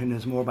someone who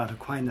knows more about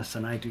Aquinas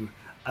than I do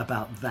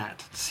about that,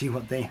 to see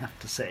what they have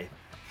to say.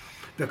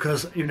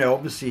 Because,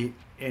 obviously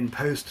in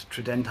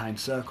post-Tridentine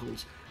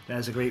circles,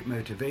 there's a great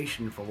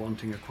motivation for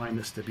wanting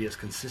Aquinas to be as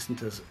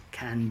consistent as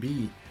can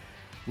be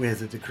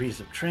with the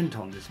decrees of Trent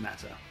on this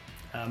matter.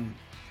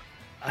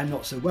 I'm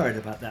not so worried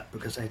about that,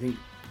 because I think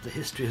the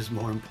history is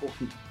more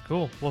important.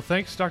 Cool. Well,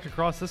 thanks, Dr.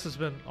 Cross. This has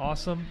been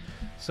awesome.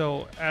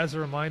 So as a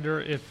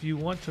reminder, if you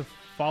want to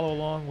follow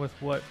along with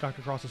what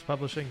Dr. Cross is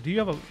publishing? Do you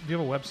have a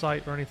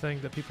website or anything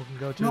that people can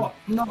go to?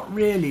 Not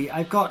really.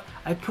 I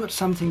put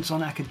some things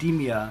on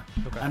academia,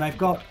 Okay. and I've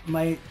got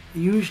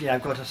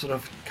a sort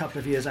of couple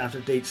of years out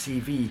of date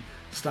CV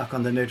stuck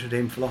on the Notre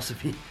Dame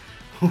philosophy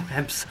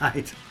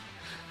website.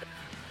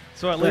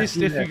 So at least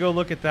if you go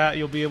look at that,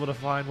 you'll be able to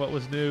find what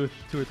was new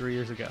 2 or 3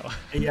 years ago.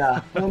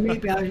 Yeah. Well,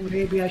 maybe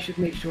I should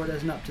make sure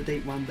there's an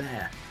up-to-date one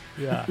there.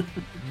 Yeah.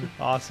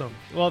 Awesome.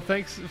 Well,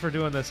 thanks for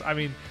doing this. I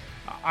mean,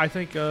 I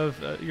think of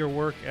your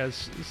work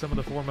as some of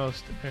the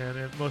foremost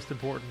and most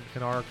important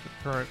in our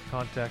current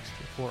context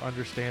for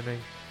understanding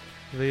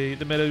the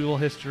medieval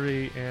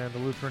history and the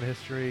Lutheran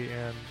history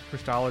and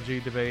Christology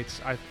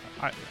debates.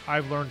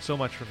 I've learned so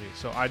much from you.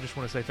 So I just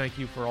want to say thank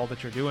you for all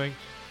that you're doing.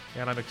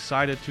 And I'm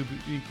excited to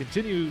be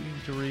continuing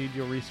to read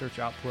your research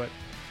output.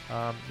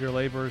 Your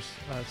labors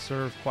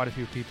serve quite a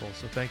few people,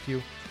 so thank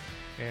you.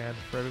 And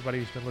for everybody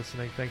who's been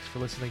listening, thanks for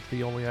listening to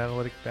the only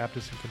analytic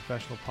Baptist and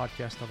confessional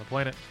podcast on the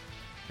planet.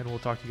 And we'll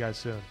talk to you guys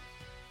soon.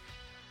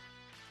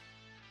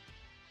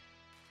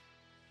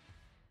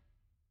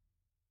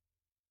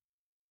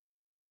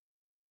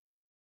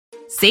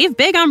 Save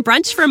big on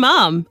brunch for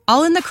mom,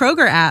 all in the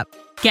Kroger app.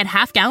 Get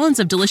half gallons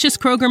of delicious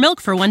Kroger milk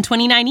for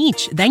 $1.29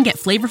 each. Then get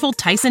flavorful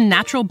Tyson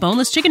natural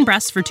boneless chicken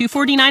breasts for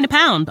 $2.49 a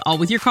pound, all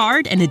with your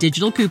card and a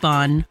digital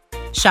coupon.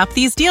 Shop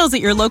these deals at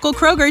your local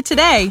Kroger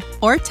today,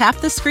 or tap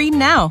the screen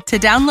now to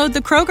download the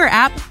Kroger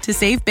app to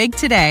save big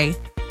today.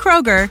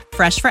 Kroger,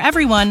 fresh for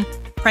everyone.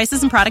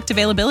 Prices and product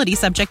availability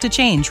subject to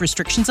change.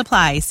 Restrictions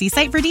apply. See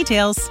site for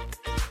details.